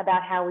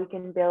about how we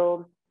can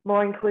build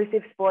more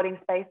inclusive sporting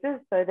spaces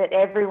so that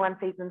everyone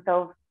sees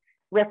themselves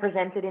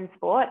represented in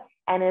sport,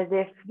 and as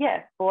if,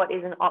 yeah, sport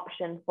is an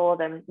option for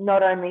them,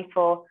 not only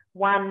for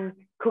one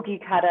cookie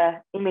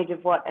cutter image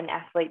of what an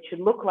athlete should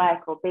look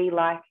like or be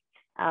like,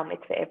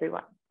 it's for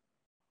everyone.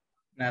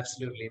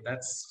 Absolutely.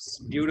 That's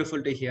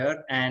beautiful to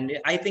hear. And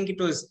I think it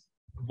was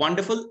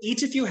wonderful.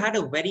 Each of you had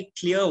a very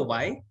clear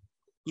why.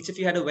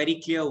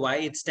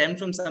 It stemmed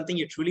from something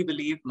you truly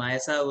believe.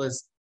 Mayasa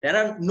was, there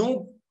are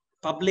no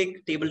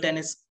public table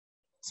tennis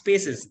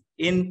spaces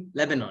in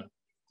Lebanon.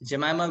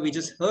 Jemima, we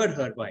just heard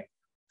her why.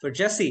 For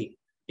Jessie,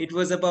 it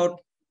was about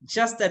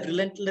just that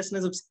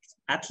relentlessness of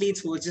athletes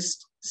who were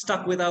just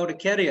stuck without a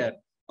career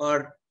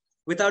or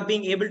without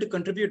being able to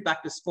contribute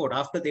back to sport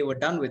after they were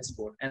done with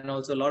sport. And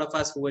also a lot of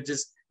us who were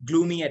just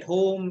gloomy at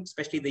home,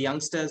 especially the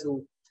youngsters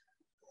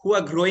who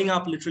are growing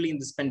up literally in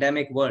this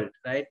pandemic world,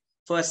 right?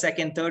 1st,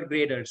 2nd, 3rd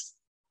graders.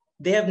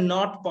 they have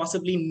not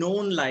possibly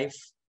known life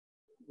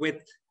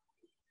with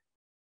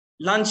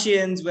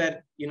luncheons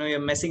where, you're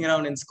messing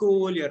around in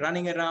school, you're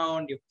running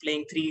around, you're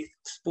playing 3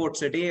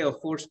 sports a day or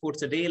 4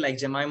 sports a day, like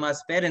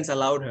Jemima's parents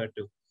allowed her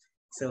to.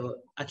 So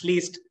at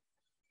least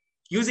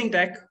using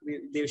tech,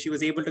 she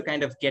was able to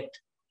kind of get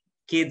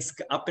kids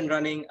up and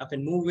running, up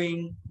and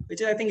moving,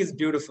 which I think is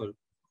beautiful.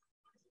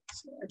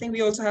 So I think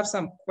we also have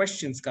some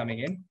questions coming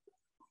in.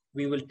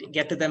 We will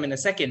get to them in a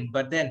second,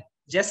 but then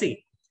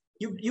Jesse,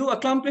 you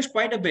accomplished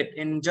quite a bit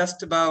in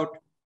just about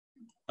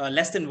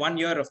less than 1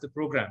 year of the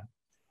program.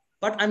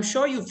 But I'm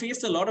sure you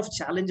faced a lot of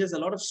challenges, a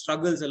lot of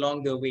struggles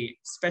along the way,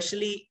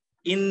 especially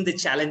in the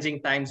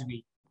challenging times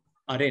we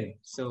are in.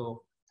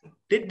 So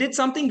did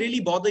something really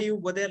bother you?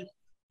 Were there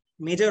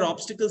major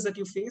obstacles that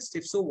you faced?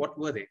 If so, what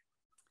were they?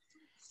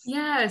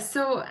 Yeah,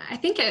 so I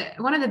think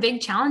one of the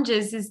big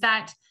challenges is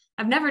that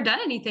I've never done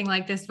anything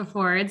like this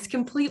before. It's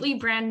completely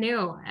brand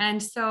new.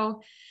 And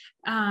so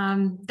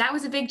that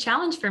was a big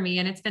challenge for me,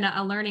 and it's been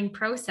a learning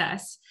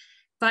process.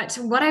 But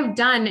what I've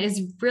done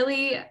is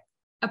really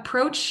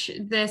approach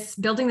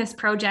building this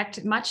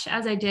project much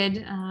as I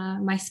did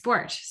my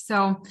sport.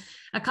 So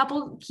a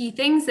couple key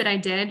things that I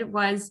did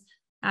was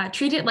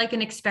treat it like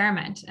an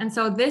experiment. And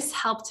so this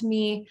helped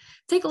me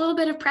take a little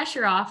bit of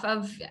pressure off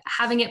of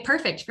having it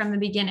perfect from the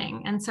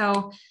beginning. And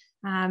so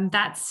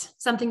that's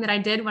something that I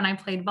did when I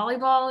played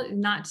volleyball,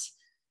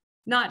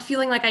 not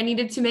feeling like I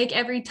needed to make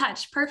every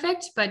touch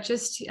perfect, but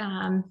just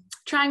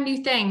trying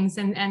new things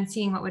and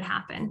seeing what would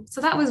happen.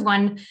 So that was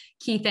one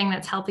key thing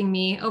that's helping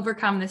me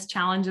overcome this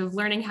challenge of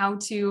learning how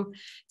to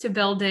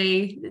build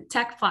a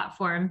tech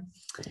platform.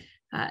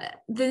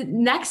 The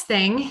next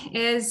thing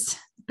is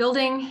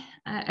building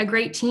a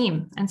great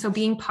team. And so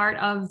being part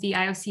of the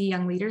IOC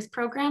Young Leaders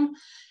program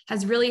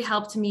has really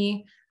helped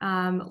me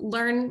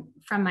learn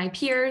from my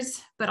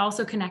peers, but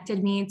also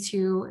connected me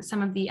to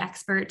some of the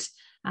expert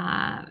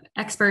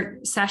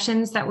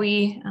sessions that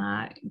we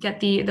get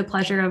the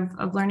pleasure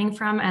of learning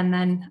from, and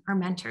then our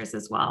mentors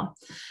as well.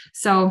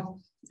 So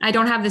I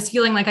don't have this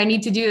feeling like I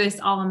need to do this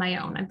all on my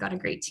own. I've got a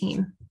great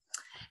team.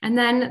 And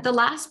then the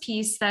last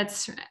piece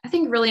that's, I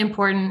think, really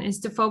important is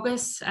to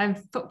focus.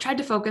 I've tried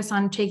to focus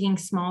on taking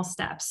small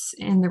steps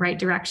in the right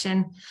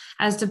direction,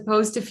 as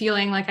opposed to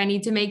feeling like I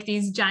need to make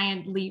these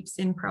giant leaps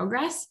in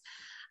progress.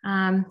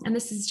 And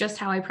this is just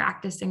how I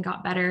practiced and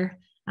got better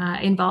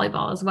in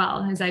volleyball as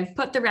well, as I've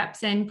put the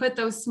reps in, put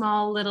those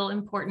small little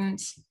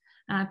important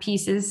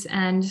pieces.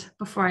 And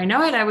before I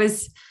know it, I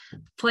was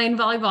playing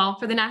volleyball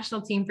for the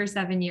national team for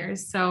 7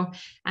 years. So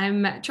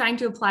I'm trying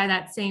to apply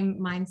that same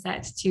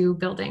mindset to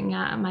building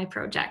my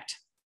project.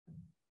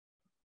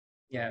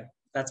 Yeah,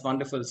 that's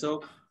wonderful.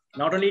 So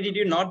not only did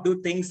you not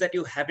do things that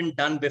you haven't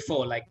done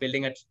before, like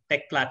building a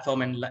tech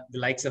platform and the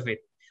likes of it,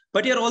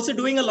 but you're also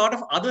doing a lot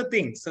of other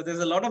things. So there's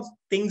a lot of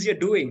things you're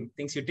doing,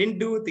 things you didn't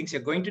do, things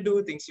you're going to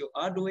do, things you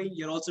are doing.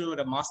 You're also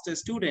a master's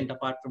student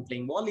apart from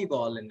playing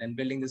volleyball and then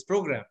building this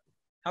program.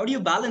 How do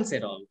you balance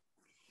it all?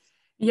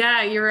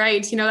 Yeah, you're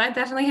right. That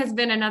definitely has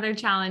been another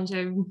challenge.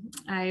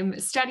 I'm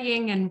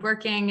studying and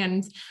working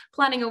and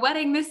planning a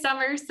wedding this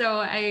summer. So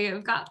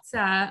I've got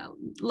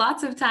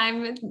lots of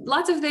time,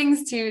 lots of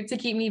things to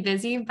keep me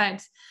busy.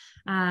 But,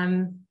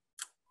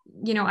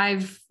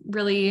 I've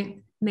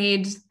really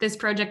made this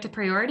project a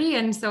priority.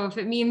 And so if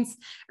it means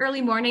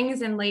early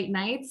mornings and late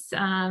nights,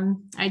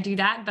 I do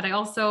that. But I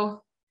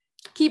also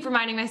keep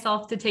reminding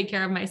myself to take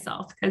care of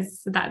myself,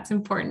 because that's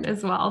important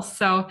as well.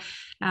 So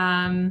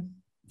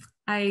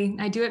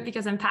I do it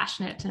because I'm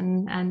passionate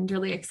and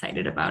really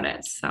excited about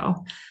it.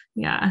 So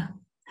yeah,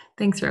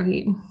 thanks,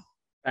 Rohit.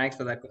 Thanks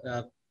for that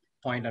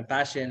point on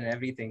passion and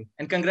everything.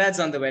 And congrats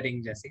on the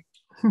wedding, Jesse.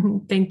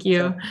 Thank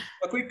you.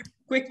 So a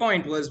quick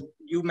point was,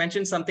 you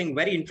mentioned something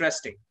very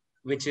interesting,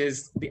 which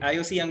is the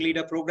IOC Young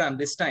Leader program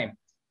this time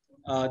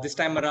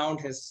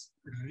around has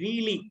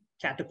really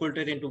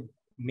catapulted into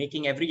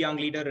making every young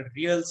leader a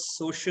real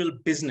social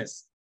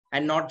business,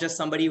 and not just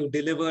somebody who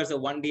delivers a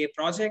one-day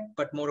project,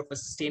 but more of a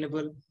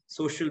sustainable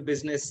social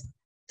business.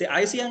 The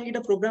IOC Young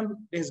Leader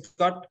program has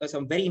got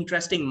some very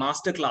interesting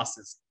master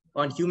classes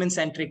on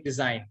human-centric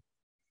design,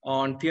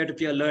 on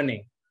peer-to-peer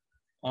learning,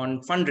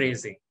 on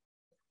fundraising,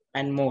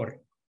 and more.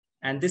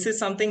 And this is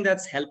something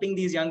that's helping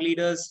these young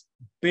leaders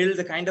build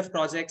the kind of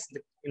projects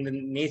in the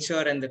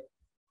nature and the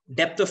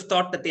depth of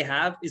thought that they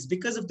have, is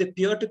because of the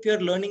peer-to-peer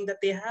learning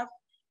that they have.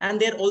 And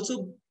they're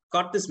also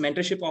got this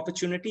mentorship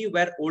opportunity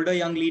where older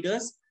young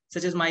leaders,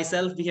 such as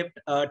myself, we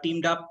have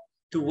teamed up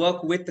to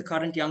work with the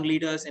current young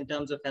leaders in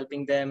terms of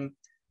helping them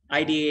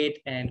ideate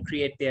and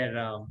create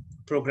their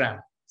program.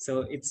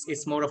 So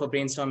it's more of a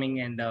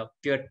brainstorming and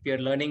peer-to-peer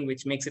learning,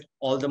 which makes it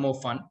all the more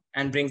fun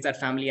and brings that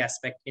family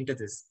aspect into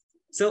this.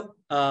 So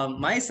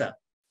Maisa,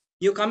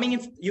 you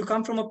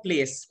come from a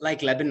place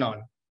like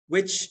Lebanon,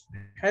 which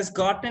has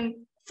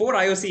gotten 4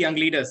 IOC young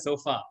leaders so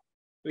far,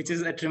 which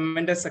is a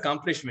tremendous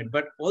accomplishment.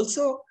 But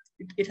also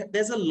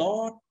there's a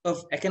lot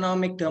of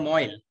economic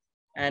turmoil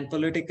and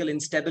political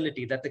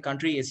instability that the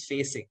country is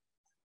facing.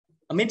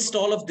 Amidst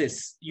all of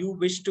this, you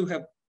wish to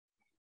have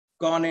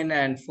gone in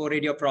and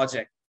forayed your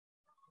project.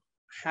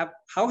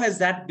 how has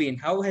that been?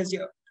 How has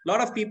a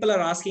lot of people are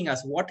asking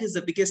us, what is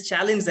the biggest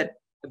challenge that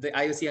the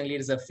IOC young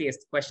leaders have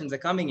faced? Questions are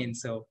coming in.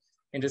 So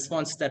in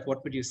response to that,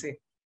 what would you say?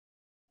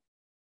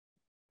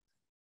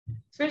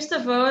 First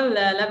of all,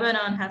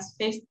 Lebanon has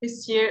faced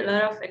this year a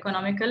lot of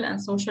economical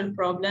and social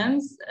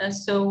problems.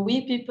 So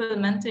we people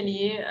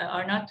mentally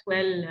are not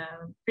well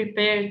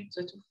prepared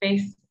to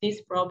face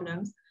these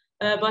problems.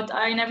 But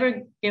I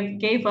never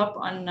gave up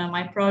on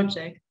my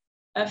project.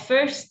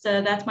 First,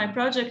 that my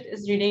project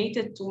is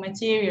related to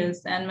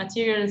materials, and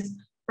materials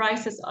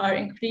prices are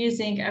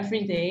increasing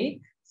every day.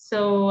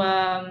 So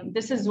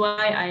this is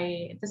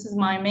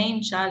my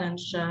main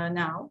challenge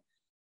now.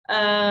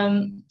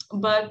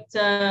 But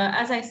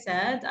as I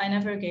said, I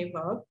never gave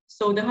up.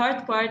 So the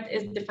hard part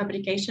is the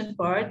fabrication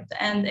part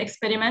and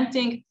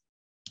experimenting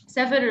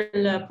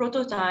several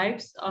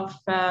prototypes of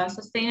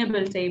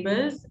sustainable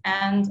tables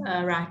and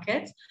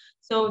rackets.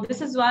 So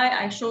this is why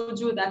I showed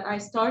you that I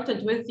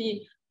started with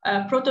the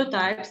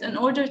prototypes in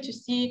order to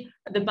see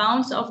the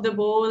bounce of the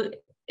ball,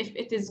 if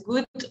it is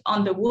good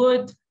on the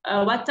wood,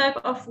 what type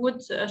of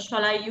wood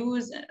shall I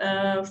use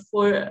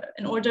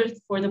in order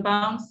for the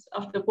bounce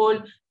of the ball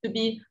to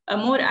be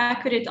more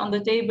accurate on the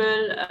table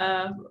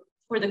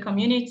for the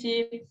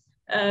community,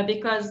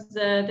 because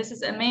this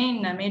is a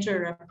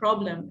major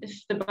problem.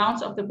 If the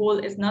bounce of the ball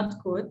is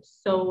not good,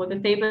 so the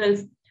tables,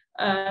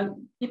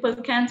 people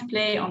can't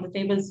play on the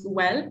tables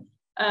well,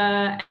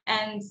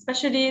 and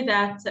especially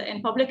that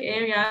in public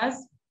areas,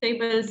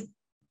 tables,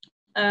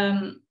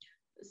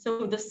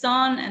 so the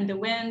sun and the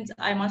wind,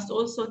 I must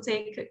also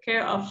take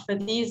care of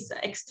these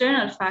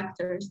external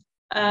factors.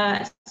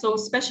 So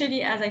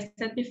especially, as I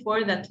said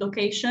before, that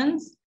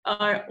locations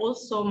are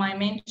also my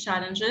main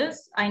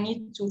challenges. I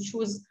need to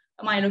choose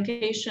my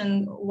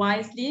location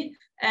wisely.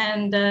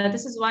 And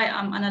this is why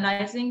I'm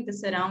analyzing the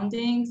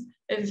surroundings.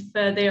 If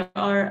there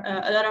are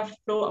a lot of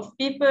flow of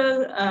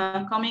people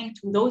coming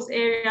to those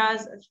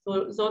areas,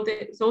 so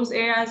those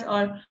areas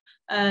are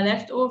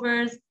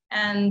leftovers.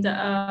 And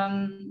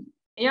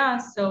yeah,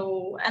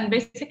 so, and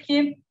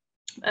basically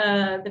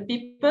the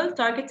people,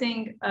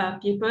 targeting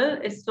people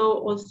is so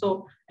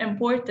also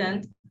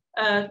important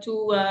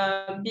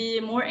to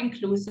be more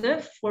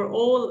inclusive for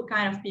all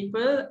kind of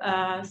people,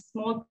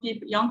 small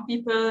people, young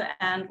people,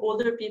 and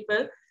older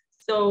people.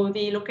 So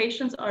the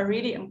locations are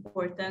really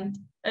important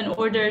in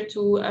order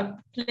to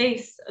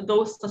place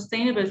those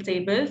sustainable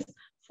tables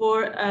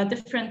for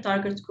different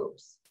target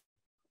groups.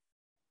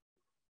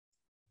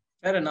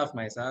 Fair enough,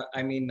 Maisa.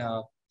 I mean,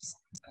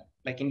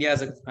 like India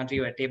is a country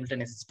where table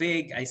tennis is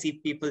big. I see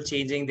people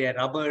changing their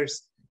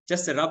rubbers,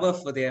 just a rubber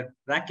for their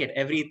racket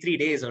every 3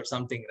 days or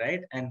something,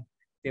 right? And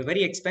they're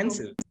very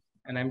expensive.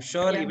 And I'm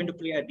sure even to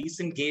play a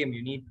decent game,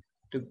 you need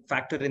to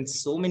factor in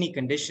so many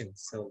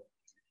conditions. So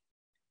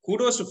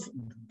kudos to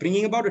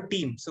bringing about a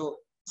team. So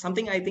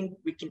something I think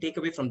we can take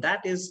away from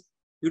that is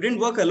you didn't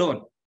work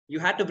alone. You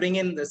had to bring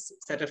in this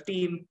set of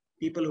team,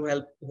 people who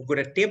are good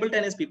at table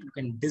tennis, people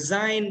who can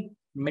design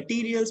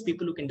materials,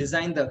 people who can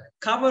design the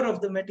cover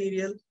of the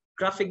material,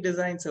 graphic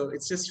design. So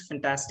it's just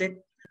fantastic.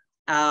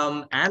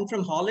 Anne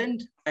from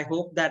Holland, I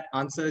hope that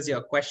answers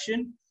your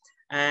question.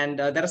 And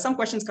there are some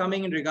questions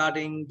coming in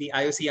regarding the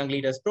IOC Young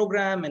Leaders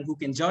program and who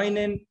can join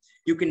in.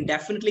 You can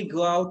definitely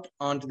go out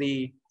onto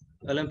the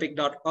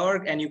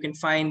Olympic.org and you can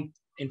find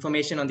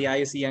information on the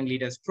IOC Young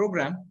Leaders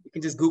program. You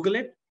can just Google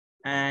it.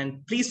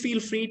 And please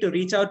feel free to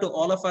reach out to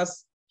all of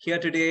us here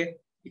today.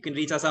 You can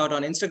reach us out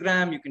on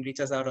Instagram. You can reach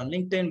us out on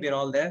LinkedIn. We're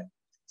all there.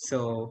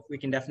 So we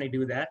can definitely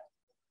do that.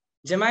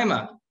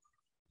 Jemima.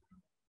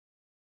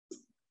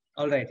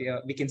 All right, yeah,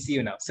 we can see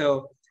you now.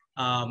 So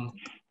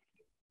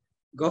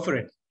go for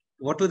it.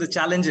 What were the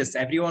challenges?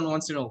 Everyone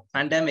wants to know.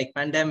 Pandemic,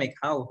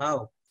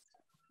 how?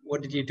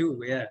 What did you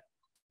do?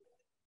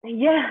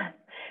 Yeah.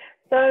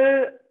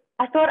 So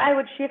I thought I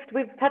would shift.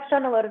 We've touched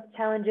on a lot of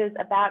challenges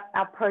about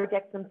our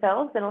projects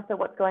themselves and also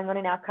what's going on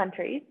in our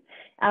countries.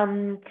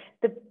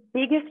 The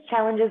biggest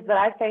challenges that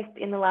I've faced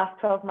in the last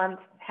 12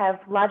 months have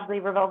largely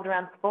revolved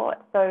around sport.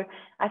 So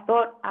I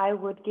thought I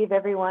would give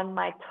everyone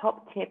my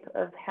top tip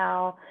of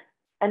how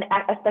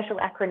a special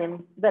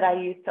acronym that I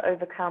use to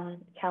overcome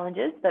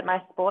challenges that my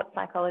sports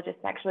psychologist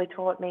actually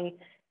taught me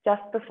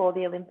just before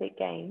the Olympic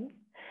Games.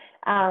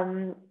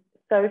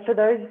 So for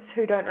those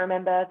who don't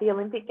remember, the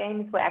Olympic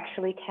Games were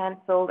actually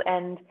cancelled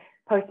and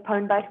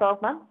postponed by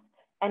 12 months.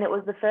 And it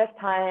was the first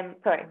time,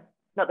 sorry,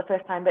 not the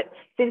first time, but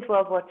since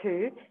World War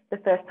II, the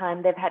first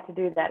time they've had to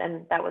do that.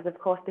 And that was, of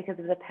course, because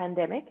of the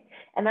pandemic.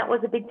 And that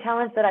was a big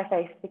challenge that I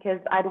faced because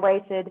I'd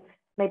waited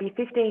maybe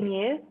 15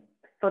 years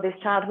for this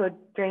childhood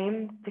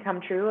dream to come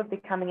true of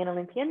becoming an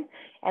Olympian.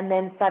 And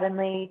then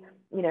suddenly,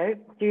 you know,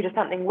 due to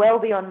something well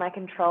beyond my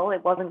control,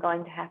 it wasn't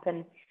going to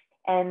happen.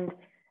 And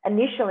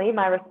initially,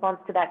 my response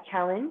to that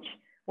challenge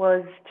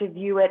was to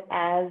view it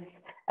as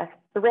a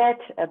threat,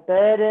 a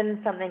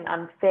burden, something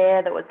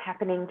unfair that was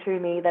happening to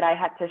me that I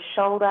had to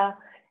shoulder.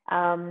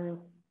 And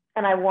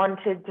I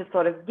wanted to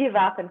sort of give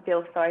up and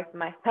feel sorry for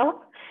myself.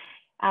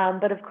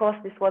 But of course,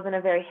 this wasn't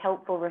a very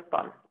helpful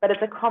response, but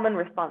it's a common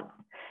response.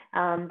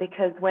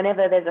 because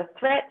whenever there's a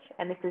threat,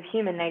 and this is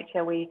human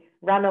nature, we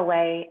run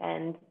away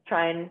and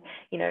try and,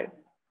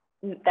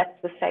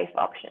 that's the safe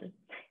option.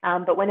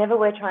 But whenever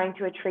we're trying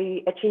to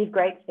achieve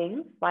great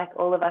things, like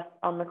all of us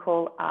on the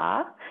call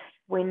are,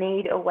 we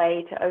need a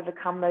way to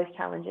overcome those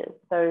challenges.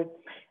 So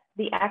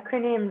the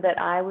acronym that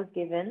I was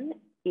given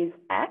is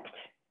ACT,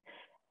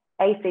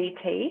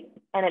 A-C-T,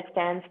 and it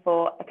stands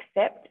for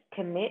Accept,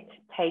 Commit,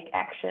 Take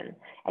Action.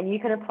 And you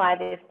can apply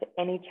this to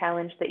any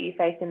challenge that you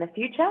face in the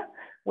future,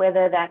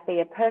 whether that be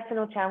a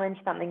personal challenge,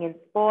 something in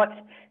sport,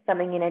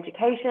 something in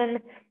education,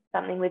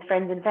 something with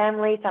friends and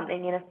family,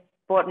 something in a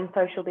sport and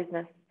social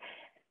business.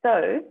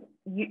 So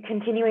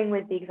continuing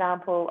with the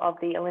example of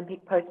the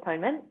Olympic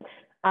postponement,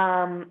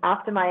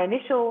 after my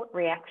initial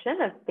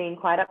reaction of being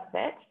quite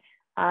upset,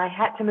 I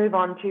had to move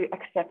on to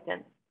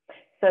acceptance.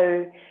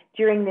 So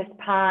during this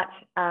part,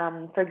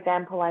 for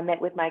example, I met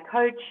with my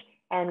coach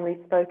and we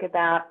spoke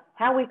about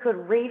how we could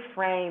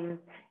reframe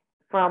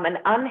from an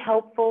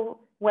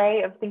unhelpful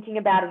way of thinking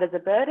about it as a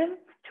burden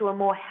to a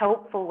more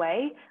helpful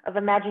way of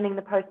imagining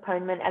the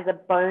postponement as a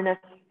bonus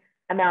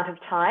amount of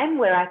time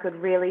where I could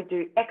really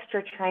do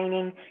extra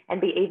training and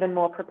be even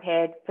more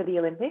prepared for the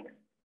Olympics.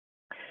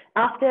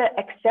 After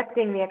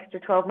accepting the extra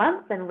 12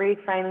 months and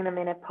reframing them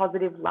in a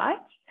positive light,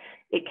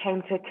 it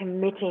came to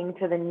committing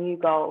to the new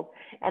goal.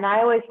 And I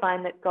always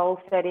find that goal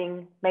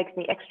setting makes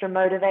me extra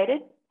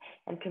motivated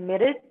and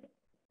committed,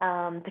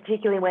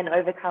 particularly when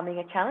overcoming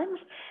a challenge.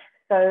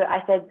 So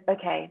I said,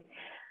 okay,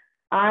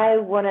 I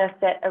want to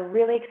set a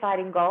really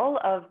exciting goal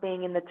of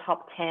being in the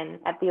top 10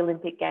 at the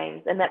Olympic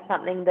Games. And that's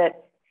something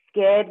that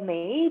scared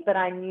me, but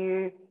I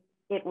knew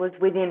it was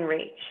within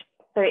reach.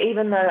 So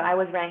even though I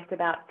was ranked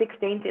about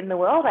 16th in the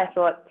world, I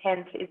thought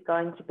 10th is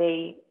going to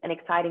be an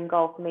exciting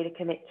goal for me to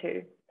commit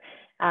to.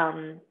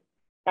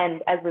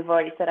 And as we've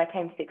already said, I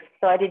came 6th.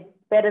 So I did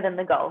better than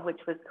the goal,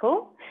 which was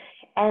cool.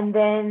 And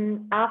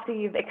then after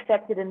you've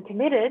accepted and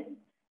committed,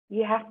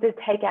 you have to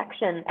take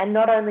action, and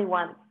not only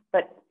once,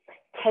 but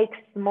take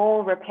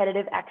small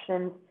repetitive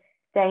actions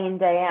day in,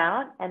 day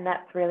out. And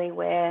that's really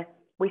where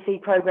we see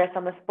progress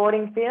on the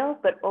sporting field,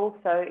 but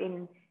also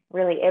in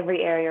really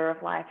every area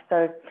of life.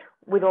 So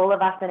with all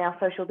of us in our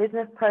social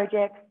business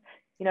projects,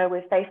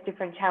 we've faced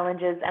different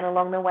challenges, and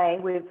along the way,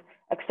 we've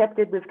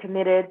accepted, we've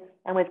committed,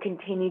 and we've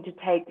continued to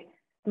take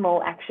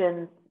small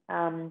actions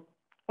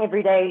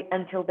every day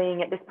until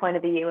being at this point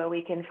of the year where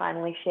we can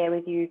finally share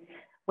with you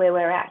where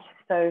we're at.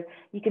 So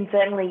you can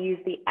certainly use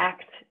the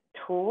ACT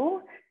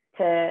tool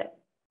to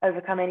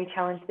overcome any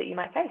challenge that you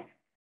might face.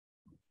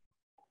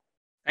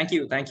 Thank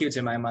you,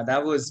 Jemima.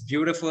 That was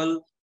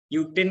beautiful.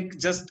 You didn't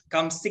just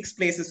come 6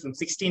 places from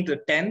 16th to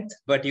 10th,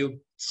 but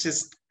you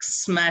just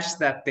smashed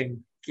that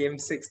thing. Came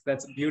 6th.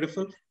 That's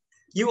beautiful.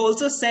 You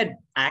also said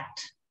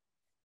ACT.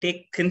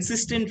 Take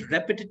consistent,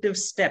 repetitive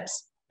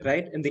steps,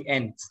 right, in the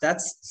end.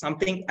 That's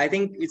something, I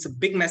think it's a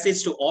big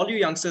message to all you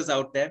youngsters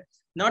out there,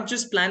 not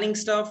just planning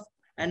stuff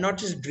and not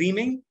just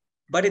dreaming,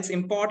 but it's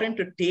important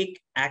to take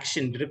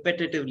action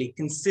repetitively,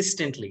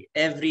 consistently,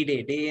 every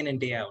day, day in and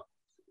day out.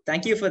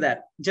 Thank you for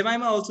that.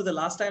 Jemima, also the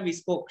last time we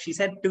spoke, she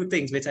said 2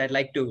 things, which I'd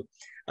like to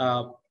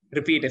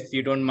repeat if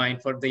you don't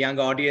mind for the young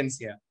audience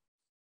here.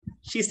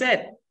 She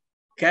said,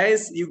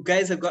 guys, you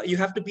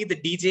have to be the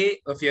DJ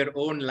of your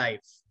own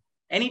life.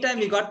 Anytime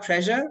you got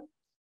pressure,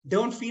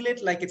 don't feel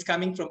it like it's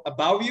coming from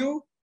above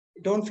you.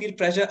 Don't feel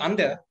pressure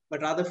under,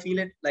 but rather feel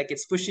it like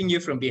it's pushing you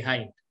from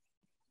behind.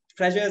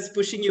 Pressure is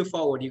pushing you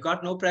forward. You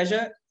got no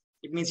pressure,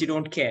 it means you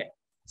don't care.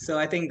 So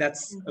I think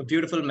that's a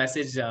beautiful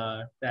message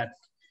that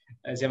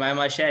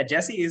Jemima shared.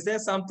 Jesse, is there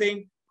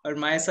something, or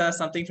Maisa,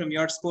 something from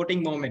your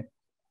sporting moment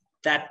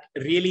that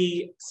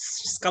really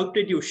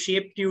sculpted you,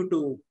 shaped you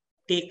to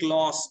take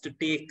loss, to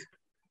take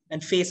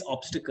and face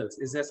obstacles?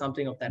 Is there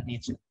something of that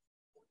nature?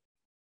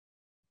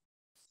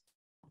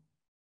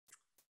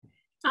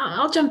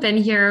 I'll jump in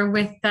here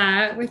with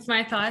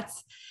my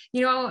thoughts.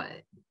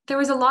 There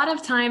was a lot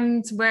of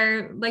times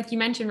where, like you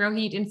mentioned,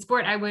 Rohit, in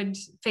sport, I would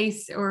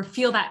face or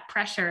feel that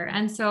pressure.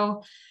 And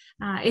so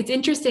it's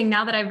interesting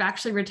now that I've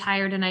actually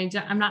retired and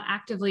I'm not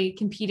actively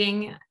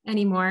competing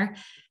anymore.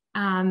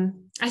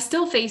 I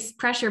still face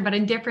pressure, but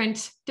in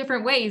different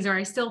ways, or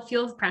I still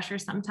feel pressure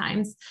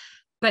sometimes.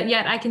 But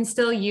yet I can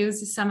still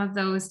use some of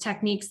those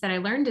techniques that I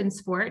learned in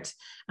sport,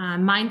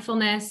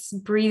 mindfulness,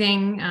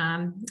 breathing,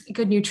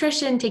 good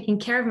nutrition, taking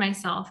care of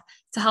myself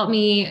to help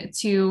me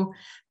to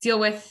deal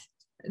with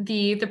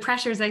the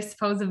pressures, I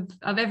suppose,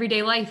 of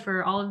everyday life,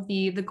 or all of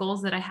the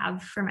goals that I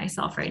have for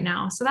myself right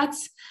now. So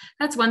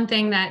that's one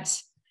thing that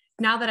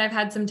now that I've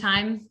had some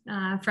time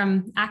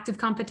from active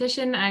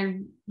competition, I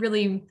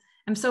really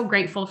am so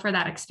grateful for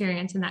that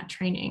experience and that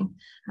training.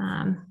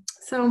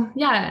 So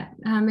yeah,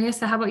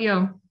 Mayessa, how about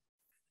you?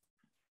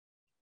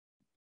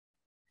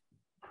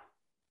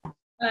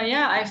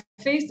 Yeah, I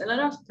faced a lot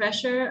of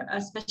pressure,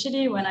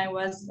 especially when I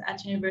was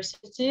at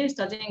university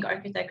studying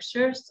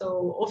architecture.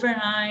 So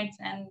overnight,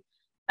 and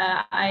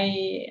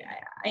I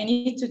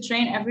need to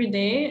train every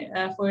day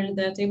for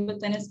the table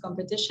tennis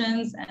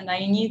competitions, and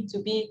I need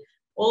to be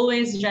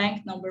always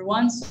ranked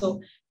 #1.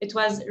 So it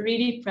was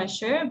really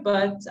pressure,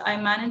 but I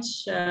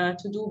managed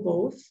to do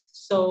both.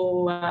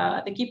 So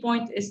the key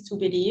point is to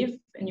believe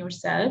in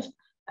yourself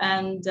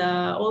and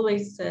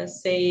always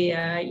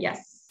say,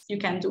 yes, you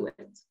can do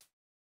it.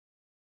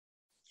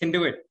 Can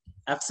do it.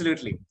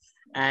 Absolutely.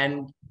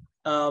 And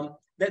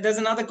there's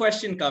another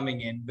question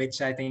coming in,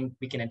 which I think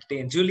we can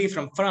entertain. Julie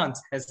from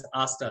France has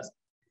asked us,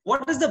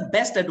 what is the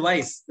best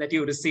advice that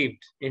you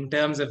received in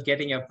terms of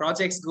getting your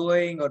projects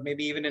going, or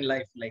maybe even in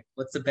life? Like,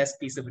 what's the best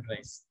piece of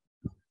advice?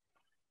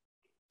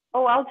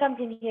 Oh, I'll jump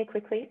in here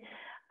quickly.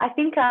 I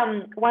think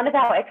one of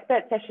our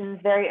expert sessions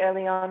very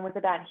early on was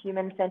about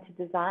human-centered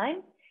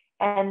design.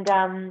 And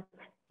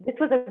this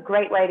was a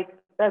great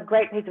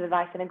piece of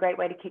advice and a great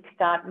way to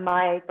kickstart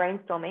my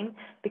brainstorming,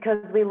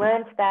 because we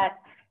learned that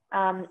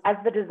as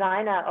the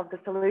designer of the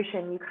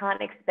solution, you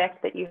can't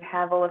expect that you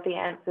have all of the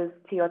answers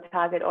to your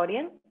target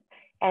audience.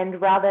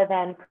 And rather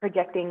than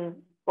projecting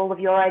all of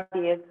your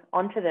ideas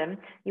onto them,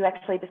 you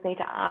actually just need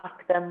to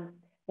ask them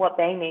what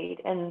they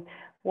need and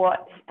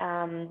what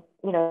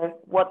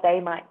they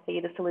might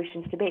see the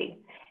solutions to be.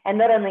 And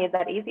not only is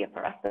that easier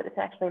for us, but it's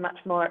actually much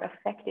more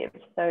effective.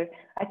 So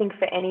I think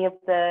for any of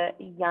the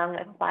young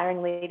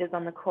aspiring leaders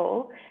on the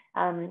call,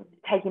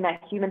 taking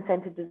that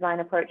human-centered design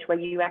approach where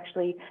you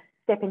actually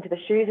step into the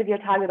shoes of your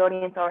target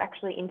audience, or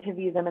actually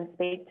interview them and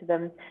speak to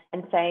them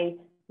and say,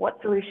 what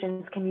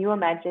solutions can you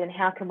imagine?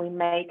 How can we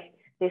make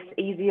this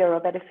easier or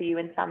better for you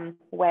in some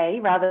way,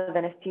 rather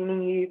than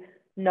assuming you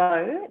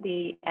know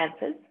the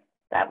answers?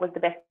 That was the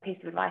best piece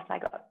of advice I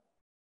got.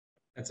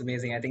 That's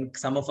amazing. I think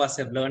some of us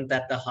have learned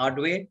that the hard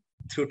way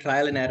through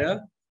trial and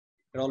error.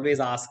 But always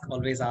ask,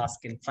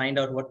 and find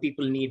out what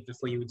people need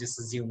before you just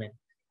assume it.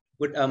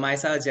 Would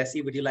Maisa or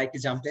Jessie, would you like to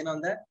jump in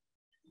on that?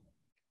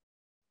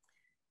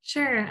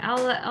 Sure,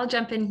 I'll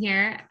jump in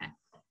here.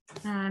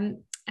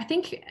 I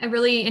think a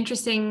really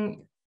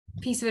interesting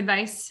piece of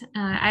advice,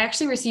 I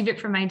actually received it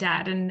from my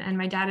dad, and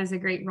my dad is a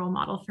great role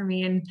model for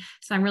me, and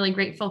so I'm really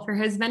grateful for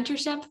his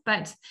mentorship.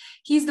 But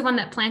he's the one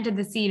that planted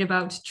the seed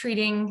about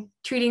treating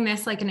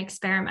this like an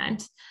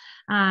experiment.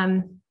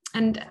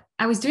 And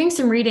I was doing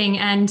some reading,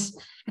 and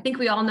I think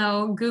we all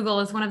know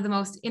Google is one of the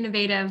most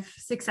innovative,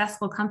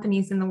 successful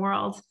companies in the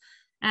world.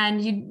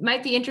 And you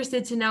might be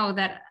interested to know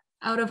that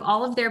out of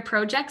all of their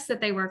projects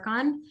that they work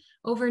on,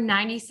 over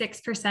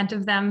 96%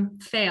 of them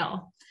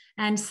fail.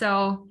 And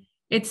so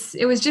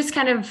it was just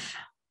kind of,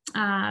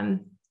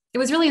 it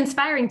was really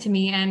inspiring to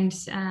me. And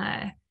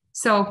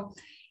so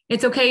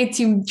it's okay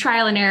to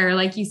trial and error,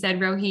 like you said,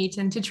 Rohit,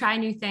 and to try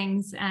new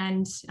things.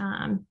 And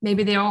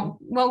maybe they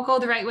won't go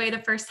the right way the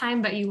first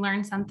time, but you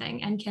learn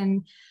something and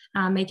can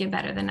make it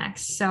better the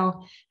next.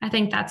 So I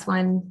think that's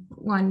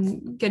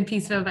one good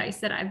piece of advice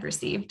that I've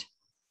received.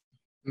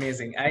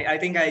 Amazing. I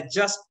think I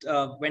just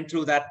went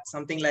through that.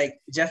 Something like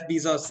Jeff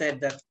Bezos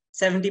said that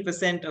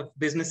 70% of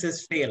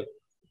businesses fail.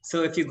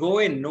 So if you go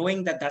in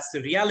knowing that that's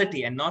the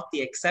reality and not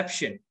the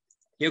exception,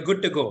 you're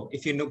good to go.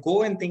 If you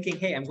go in thinking,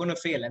 hey, I'm going to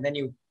fail, and then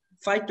you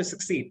fight to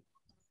succeed,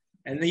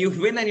 and then you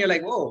win, and you're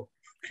like, whoa,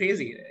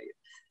 crazy.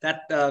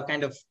 That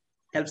kind of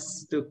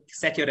helps to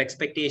set your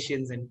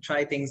expectations and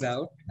try things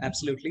out.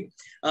 Absolutely.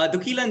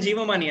 Dukilan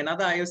Jivamani,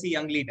 another IOC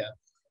young leader,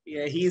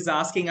 he's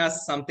asking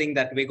us something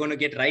that we're going to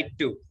get right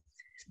to.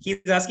 He's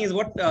asking us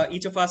what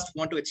each of us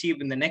want to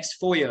achieve in the next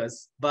 4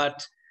 years,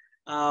 but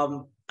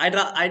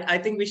I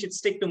think we should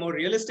stick to more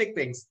realistic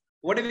things.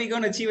 What are we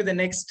going to achieve in the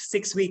next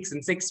 6 weeks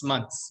and 6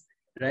 months,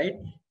 right?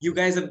 You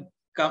guys have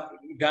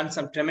got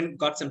some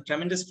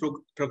tremendous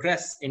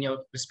progress in your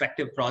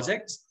respective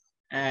projects,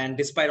 and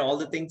despite all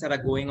the things that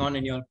are going on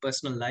in your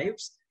personal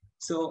lives.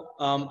 So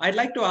I'd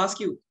like to ask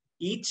you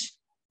each,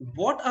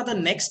 what are the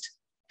next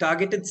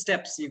targeted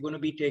steps you're going to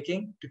be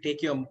taking to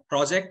take your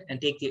project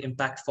and take the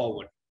impact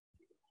forward?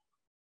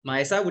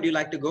 Maisa, would you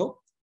like to go?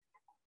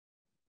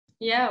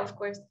 Yeah, of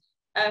course.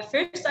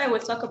 First, I will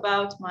talk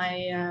about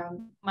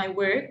my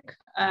work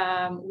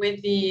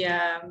with the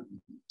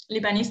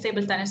Lebanese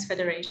Table Tennis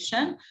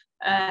Federation.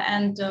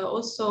 And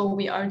also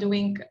we are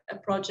doing a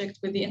project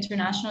with the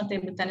International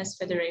Table Tennis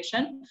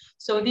Federation.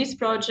 So these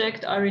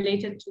projects are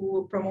related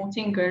to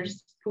promoting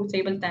girls through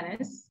table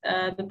tennis.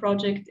 The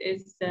project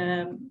is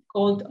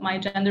called My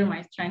Gender,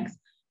 My Strengths.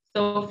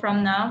 So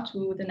from now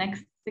to the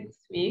next 6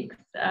 weeks,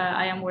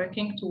 I am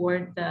working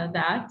toward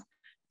that,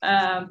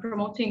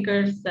 promoting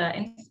girls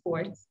in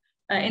sports,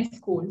 in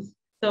schools.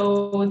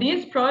 So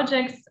these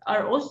projects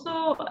are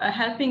also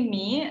helping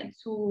me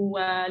to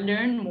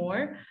learn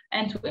more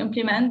and to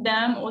implement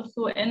them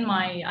also in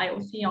my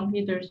IOC Young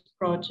Leaders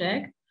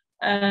project.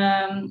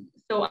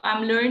 So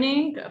I'm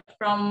learning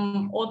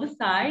from all the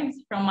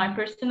sides, from my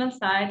personal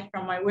side,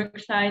 from my work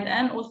side,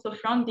 and also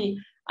from the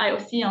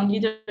IOC Young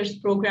Leaders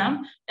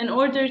program, in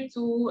order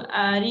to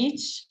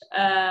reach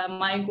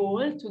my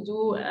goal to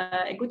do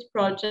a good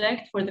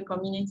project for the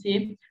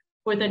community,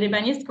 for the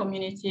Lebanese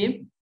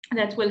community,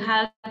 that will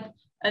help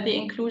the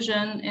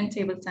inclusion in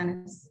table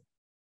tennis.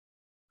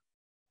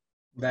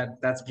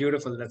 That's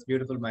beautiful. That's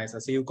beautiful,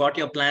 Maisa. So you got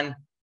your plan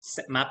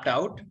mapped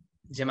out.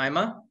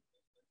 Jemima,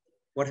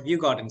 what have you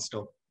got in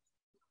store?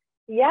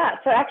 Yeah,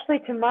 so actually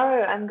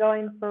tomorrow I'm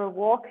going for a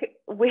walk.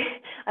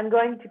 I'm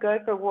going to go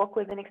for a walk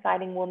with an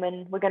exciting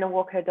woman. We're going to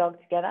walk her dog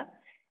together.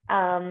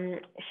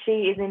 She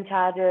is in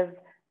charge of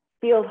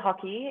field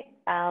hockey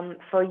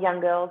for young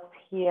girls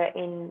here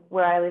in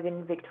where I live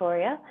in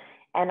Victoria.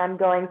 And I'm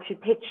going to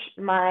pitch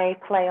my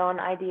play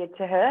on idea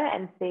to her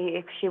and see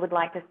if she would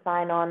like to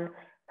sign on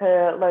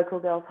her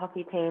local girls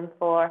hockey team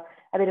for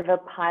a bit of a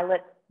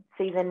pilot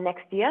season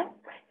next year.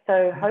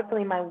 So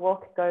hopefully my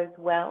walk goes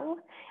well.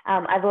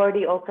 I've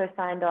already also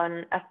signed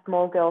on a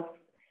small girls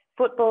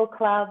football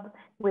club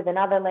with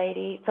another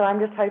lady. So I'm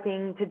just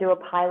hoping to do a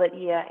pilot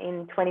year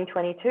in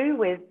 2022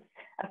 with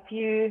a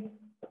few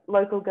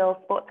local girls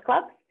sports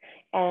clubs.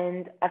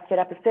 And I've set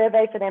up a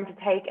survey for them to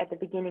take at the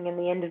beginning and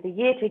the end of the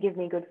year to give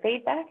me good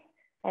feedback.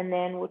 And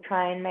then we'll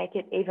try and make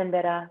it even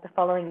better the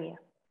following year.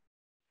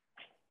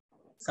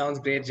 Sounds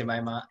great,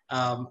 Jemima.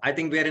 I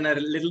think we're in a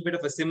little bit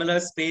of a similar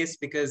space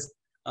because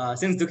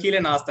since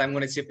Dukhilan asked, I'm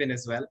going to chip in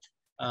as well.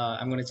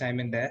 I'm going to chime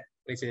in there,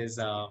 which is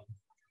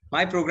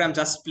my program,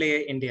 Just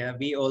Play India.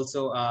 We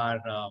also are,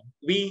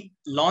 we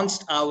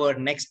launched our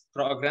next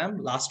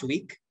program last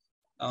week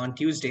on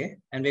Tuesday,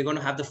 and we're going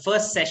to have the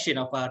first session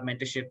of our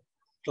mentorship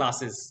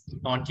classes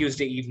on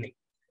Tuesday evening.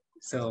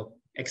 So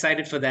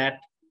excited for that.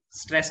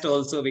 Stressed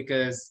also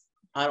because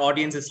our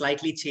audience has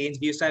slightly changed.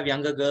 We used to have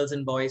younger girls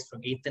and boys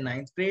from 8th and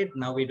 9th grade.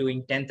 Now we're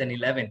doing 10th and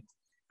 11th.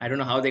 I don't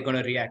know how they're going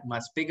to react.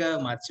 Much bigger,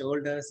 much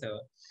older. So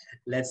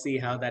let's see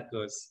how that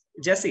goes.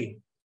 Jessie,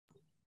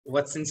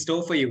 what's in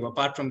store for you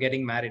apart from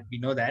getting married? We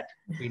know that.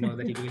 We know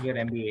that you're doing your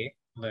MBA,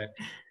 but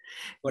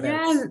what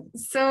else?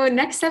 So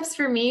next steps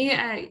for me,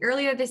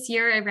 earlier this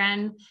year, I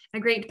ran a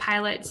great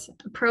pilot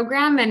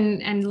program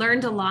and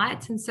learned a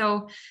lot. And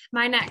so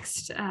my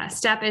next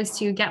step is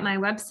to get my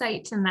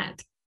website and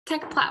that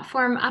tech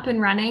platform up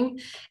and running,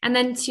 and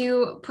then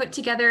to put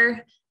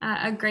together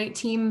a great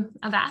team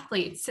of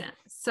athletes.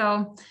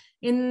 So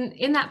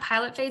in that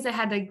pilot phase, I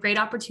had the great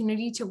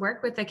opportunity to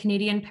work with a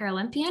Canadian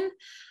Paralympian.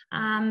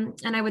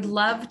 And I would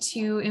love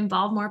to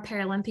involve more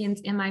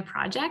Paralympians in my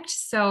project.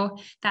 So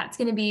that's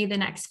going to be the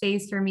next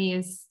phase for me,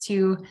 is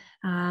to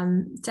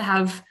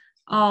have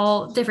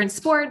all different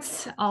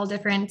sports, all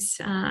different,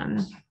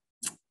 a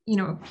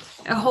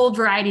whole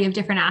variety of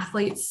different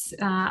athletes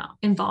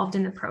involved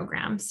in the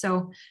program.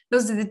 So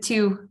those are the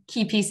two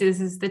key pieces: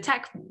 is the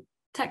tech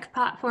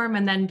platform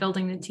and then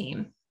building the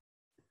team.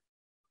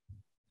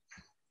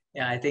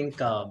 Yeah, I think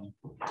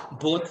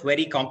both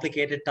very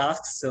complicated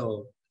tasks.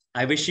 So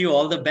I wish you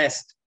all the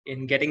best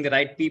in getting the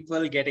right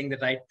people, getting the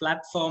right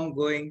platform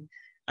going.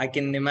 I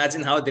can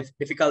imagine how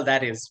difficult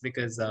that is,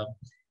 because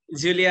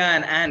Julia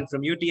and Anne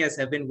from UTS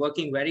have been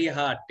working very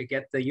hard to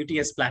get the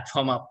UTS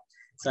platform up.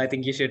 So I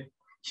think you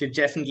should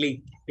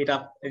definitely hit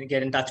up and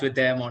get in touch with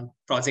them on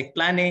project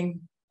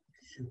planning,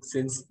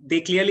 since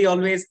they clearly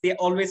always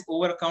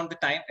overcount the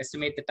time,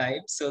 estimate the time,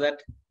 so that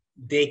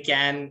they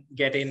can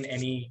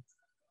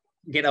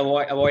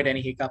avoid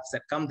any hiccups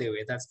that come their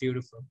way. That's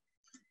beautiful.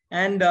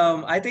 And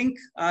I think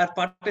our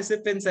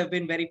participants have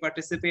been very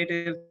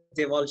participative.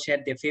 They've all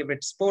shared their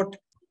favorite sport.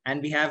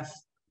 And we have,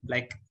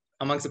 like,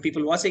 amongst the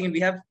people watching, and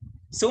we have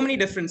so many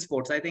different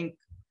sports. I think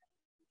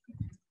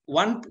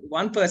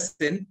one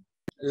person,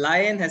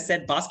 Lion, has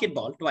said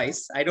basketball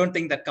twice. I don't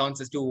think that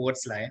counts as 2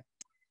 votes, Lion.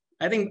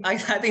 I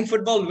think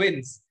football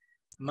wins.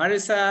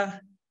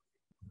 Marisa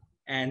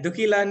and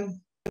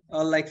Dukhilan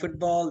all like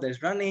football.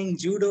 There's running,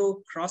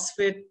 judo,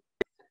 CrossFit.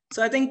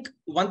 So I think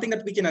one thing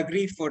that we can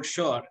agree for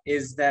sure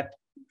is that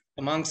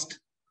amongst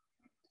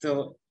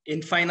the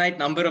infinite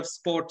number of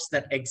sports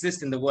that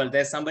exist in the world,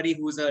 there's somebody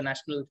who's a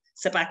national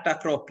sepak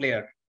takraw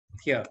player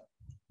here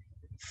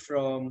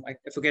from, I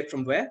forget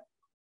from where,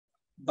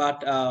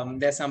 but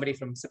there's somebody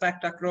from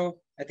sepak takraw,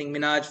 I think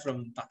Minaj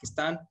from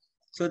Pakistan.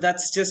 So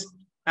that's just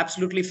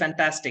absolutely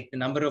fantastic. The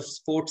number of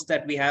sports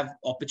that we have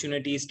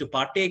opportunities to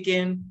partake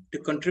in, to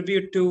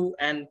contribute to,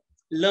 and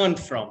learn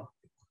from.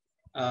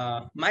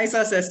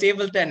 Maisa says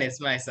table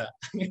tennis, Maisa.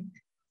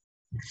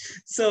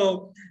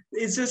 So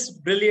it's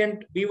just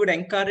brilliant. We would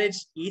encourage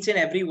each and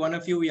every one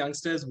of you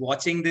youngsters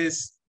watching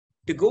this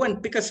to go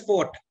and pick a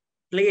sport,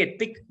 play it,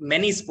 pick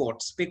many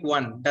sports, pick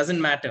one,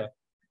 doesn't matter.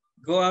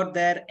 Go out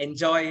there,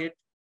 enjoy it.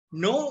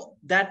 Know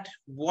that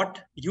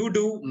what you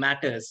do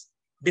matters.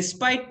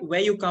 Despite where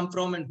you come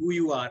from and who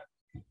you are,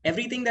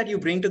 everything that you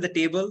bring to the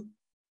table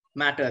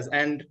matters.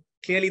 And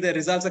clearly the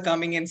results are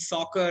coming in.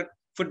 Soccer,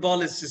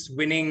 football is just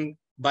winning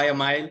by a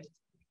mile.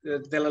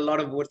 There are a lot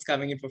of votes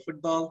coming in for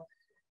football,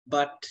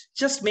 but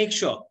just make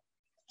sure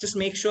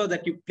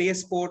that you play a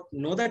sport,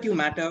 know that you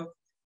matter,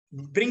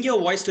 bring your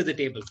voice to the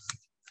table.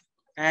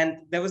 And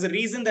there was a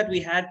reason that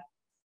we had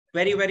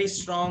very, very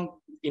strong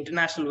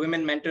international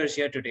women mentors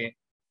here today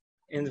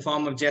in the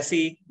form of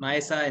Jessie,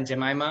 Maisa, and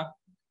Jemima,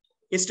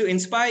 is to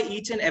inspire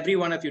each and every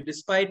one of you,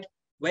 despite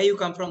where you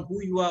come from,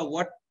 who you are,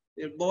 what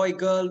boy,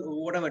 girl,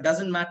 or whatever,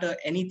 doesn't matter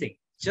anything.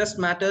 Just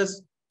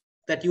matters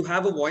that you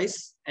have a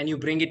voice and you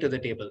bring it to the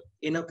table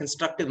in a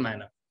constructive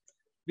manner.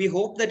 We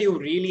hope that you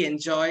really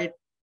enjoyed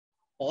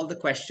all the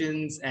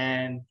questions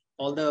and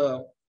all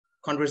the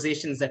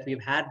conversations that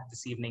we've had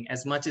this evening,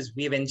 as much as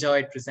we've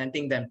enjoyed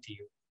presenting them to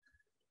you.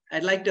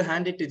 I'd like to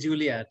hand it to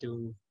Julia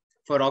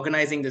for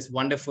organizing this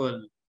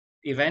wonderful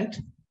event.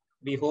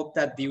 We hope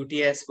that the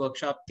UTS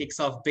workshop kicks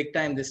off big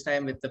time this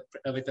time with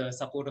the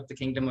support of the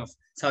Kingdom of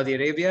Saudi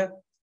Arabia.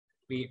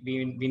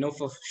 We know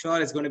for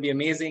sure it's going to be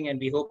amazing, and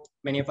we hope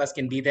many of us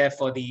can be there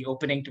for the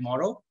opening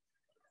tomorrow.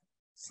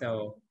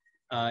 So,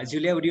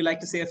 Julia, would you like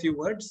to say a few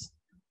words?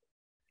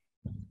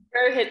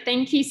 Rohit,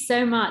 thank you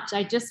so much.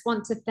 I just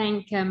want to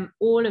thank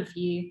all of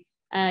you,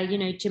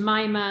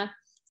 Jemima,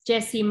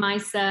 Jessie,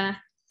 Maisa.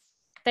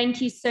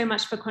 Thank you so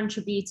much for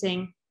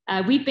contributing.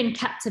 We've been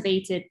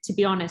captivated, to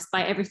be honest,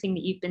 by everything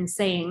that you've been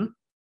saying.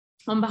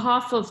 On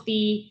behalf of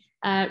the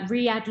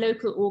Riyadh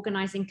Local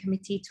Organizing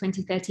Committee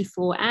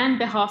 2034 and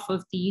behalf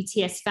of the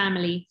UTS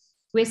family,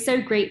 we're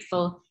so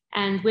grateful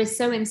and we're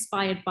so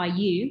inspired by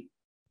you.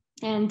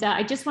 And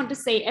I just want to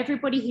say,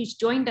 everybody who's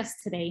joined us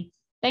today,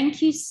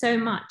 thank you so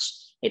much.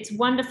 It's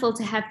wonderful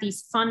to have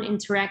these fun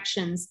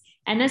interactions.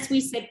 And as we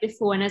said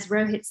before, and as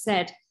Rohit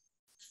said,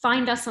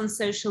 find us on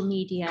social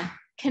media,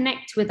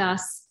 connect with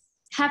us,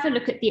 have a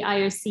look at the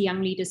IOC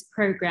Young Leaders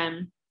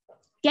Program,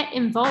 get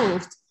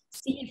involved,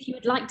 see if you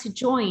would like to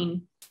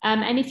join.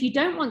 And if you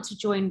don't want to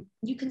join,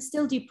 you can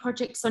still do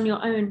projects on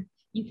your own.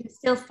 You can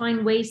still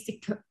find ways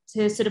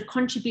to sort of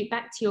contribute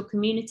back to your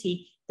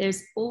community.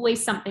 There's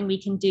always something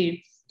we can do.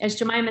 As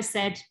Jemima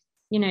said,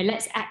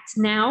 let's act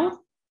now.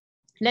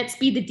 Let's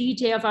be the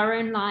DJ of our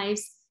own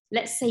lives.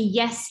 Let's say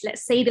yes.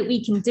 Let's say that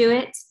we can do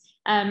it.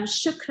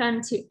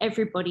 Shukran to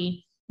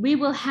everybody. We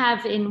will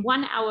have in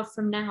 1 hour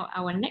from now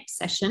our next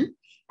session,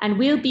 and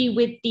we'll be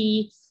with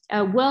the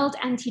World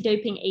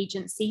Anti-Doping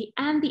Agency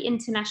and the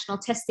International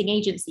Testing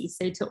Agency.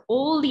 So to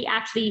all the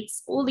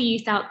athletes, all the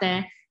youth out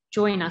there,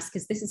 join us,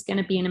 because this is going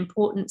to be an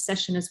important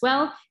session as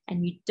well,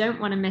 and you don't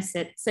want to miss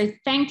it. So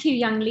thank you,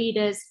 young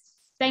leaders.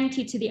 Thank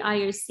you to the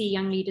IOC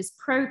Young Leaders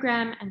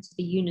Program and to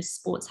the Yunus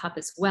Sports Hub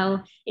as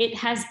well. It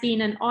has been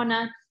an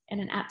honor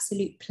and an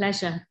absolute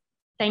pleasure.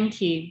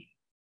 Thank you.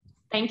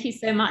 Thank you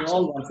so much. Thank you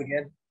all once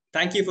again.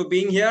 Thank you for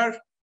being here.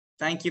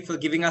 Thank you for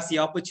giving us the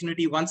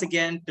opportunity once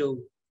again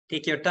to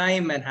take your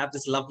time and have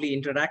this lovely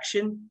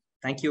interaction.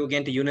 Thank you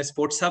again to Yunus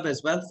Sports Hub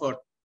as well for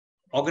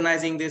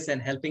organizing this and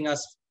helping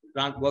us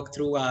work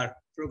through our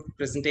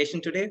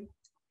presentation today.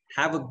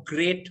 Have a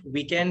great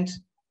weekend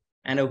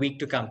and a week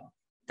to come.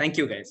 Thank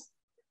you, guys.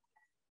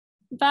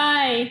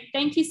 Bye.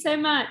 Thank you so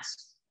much.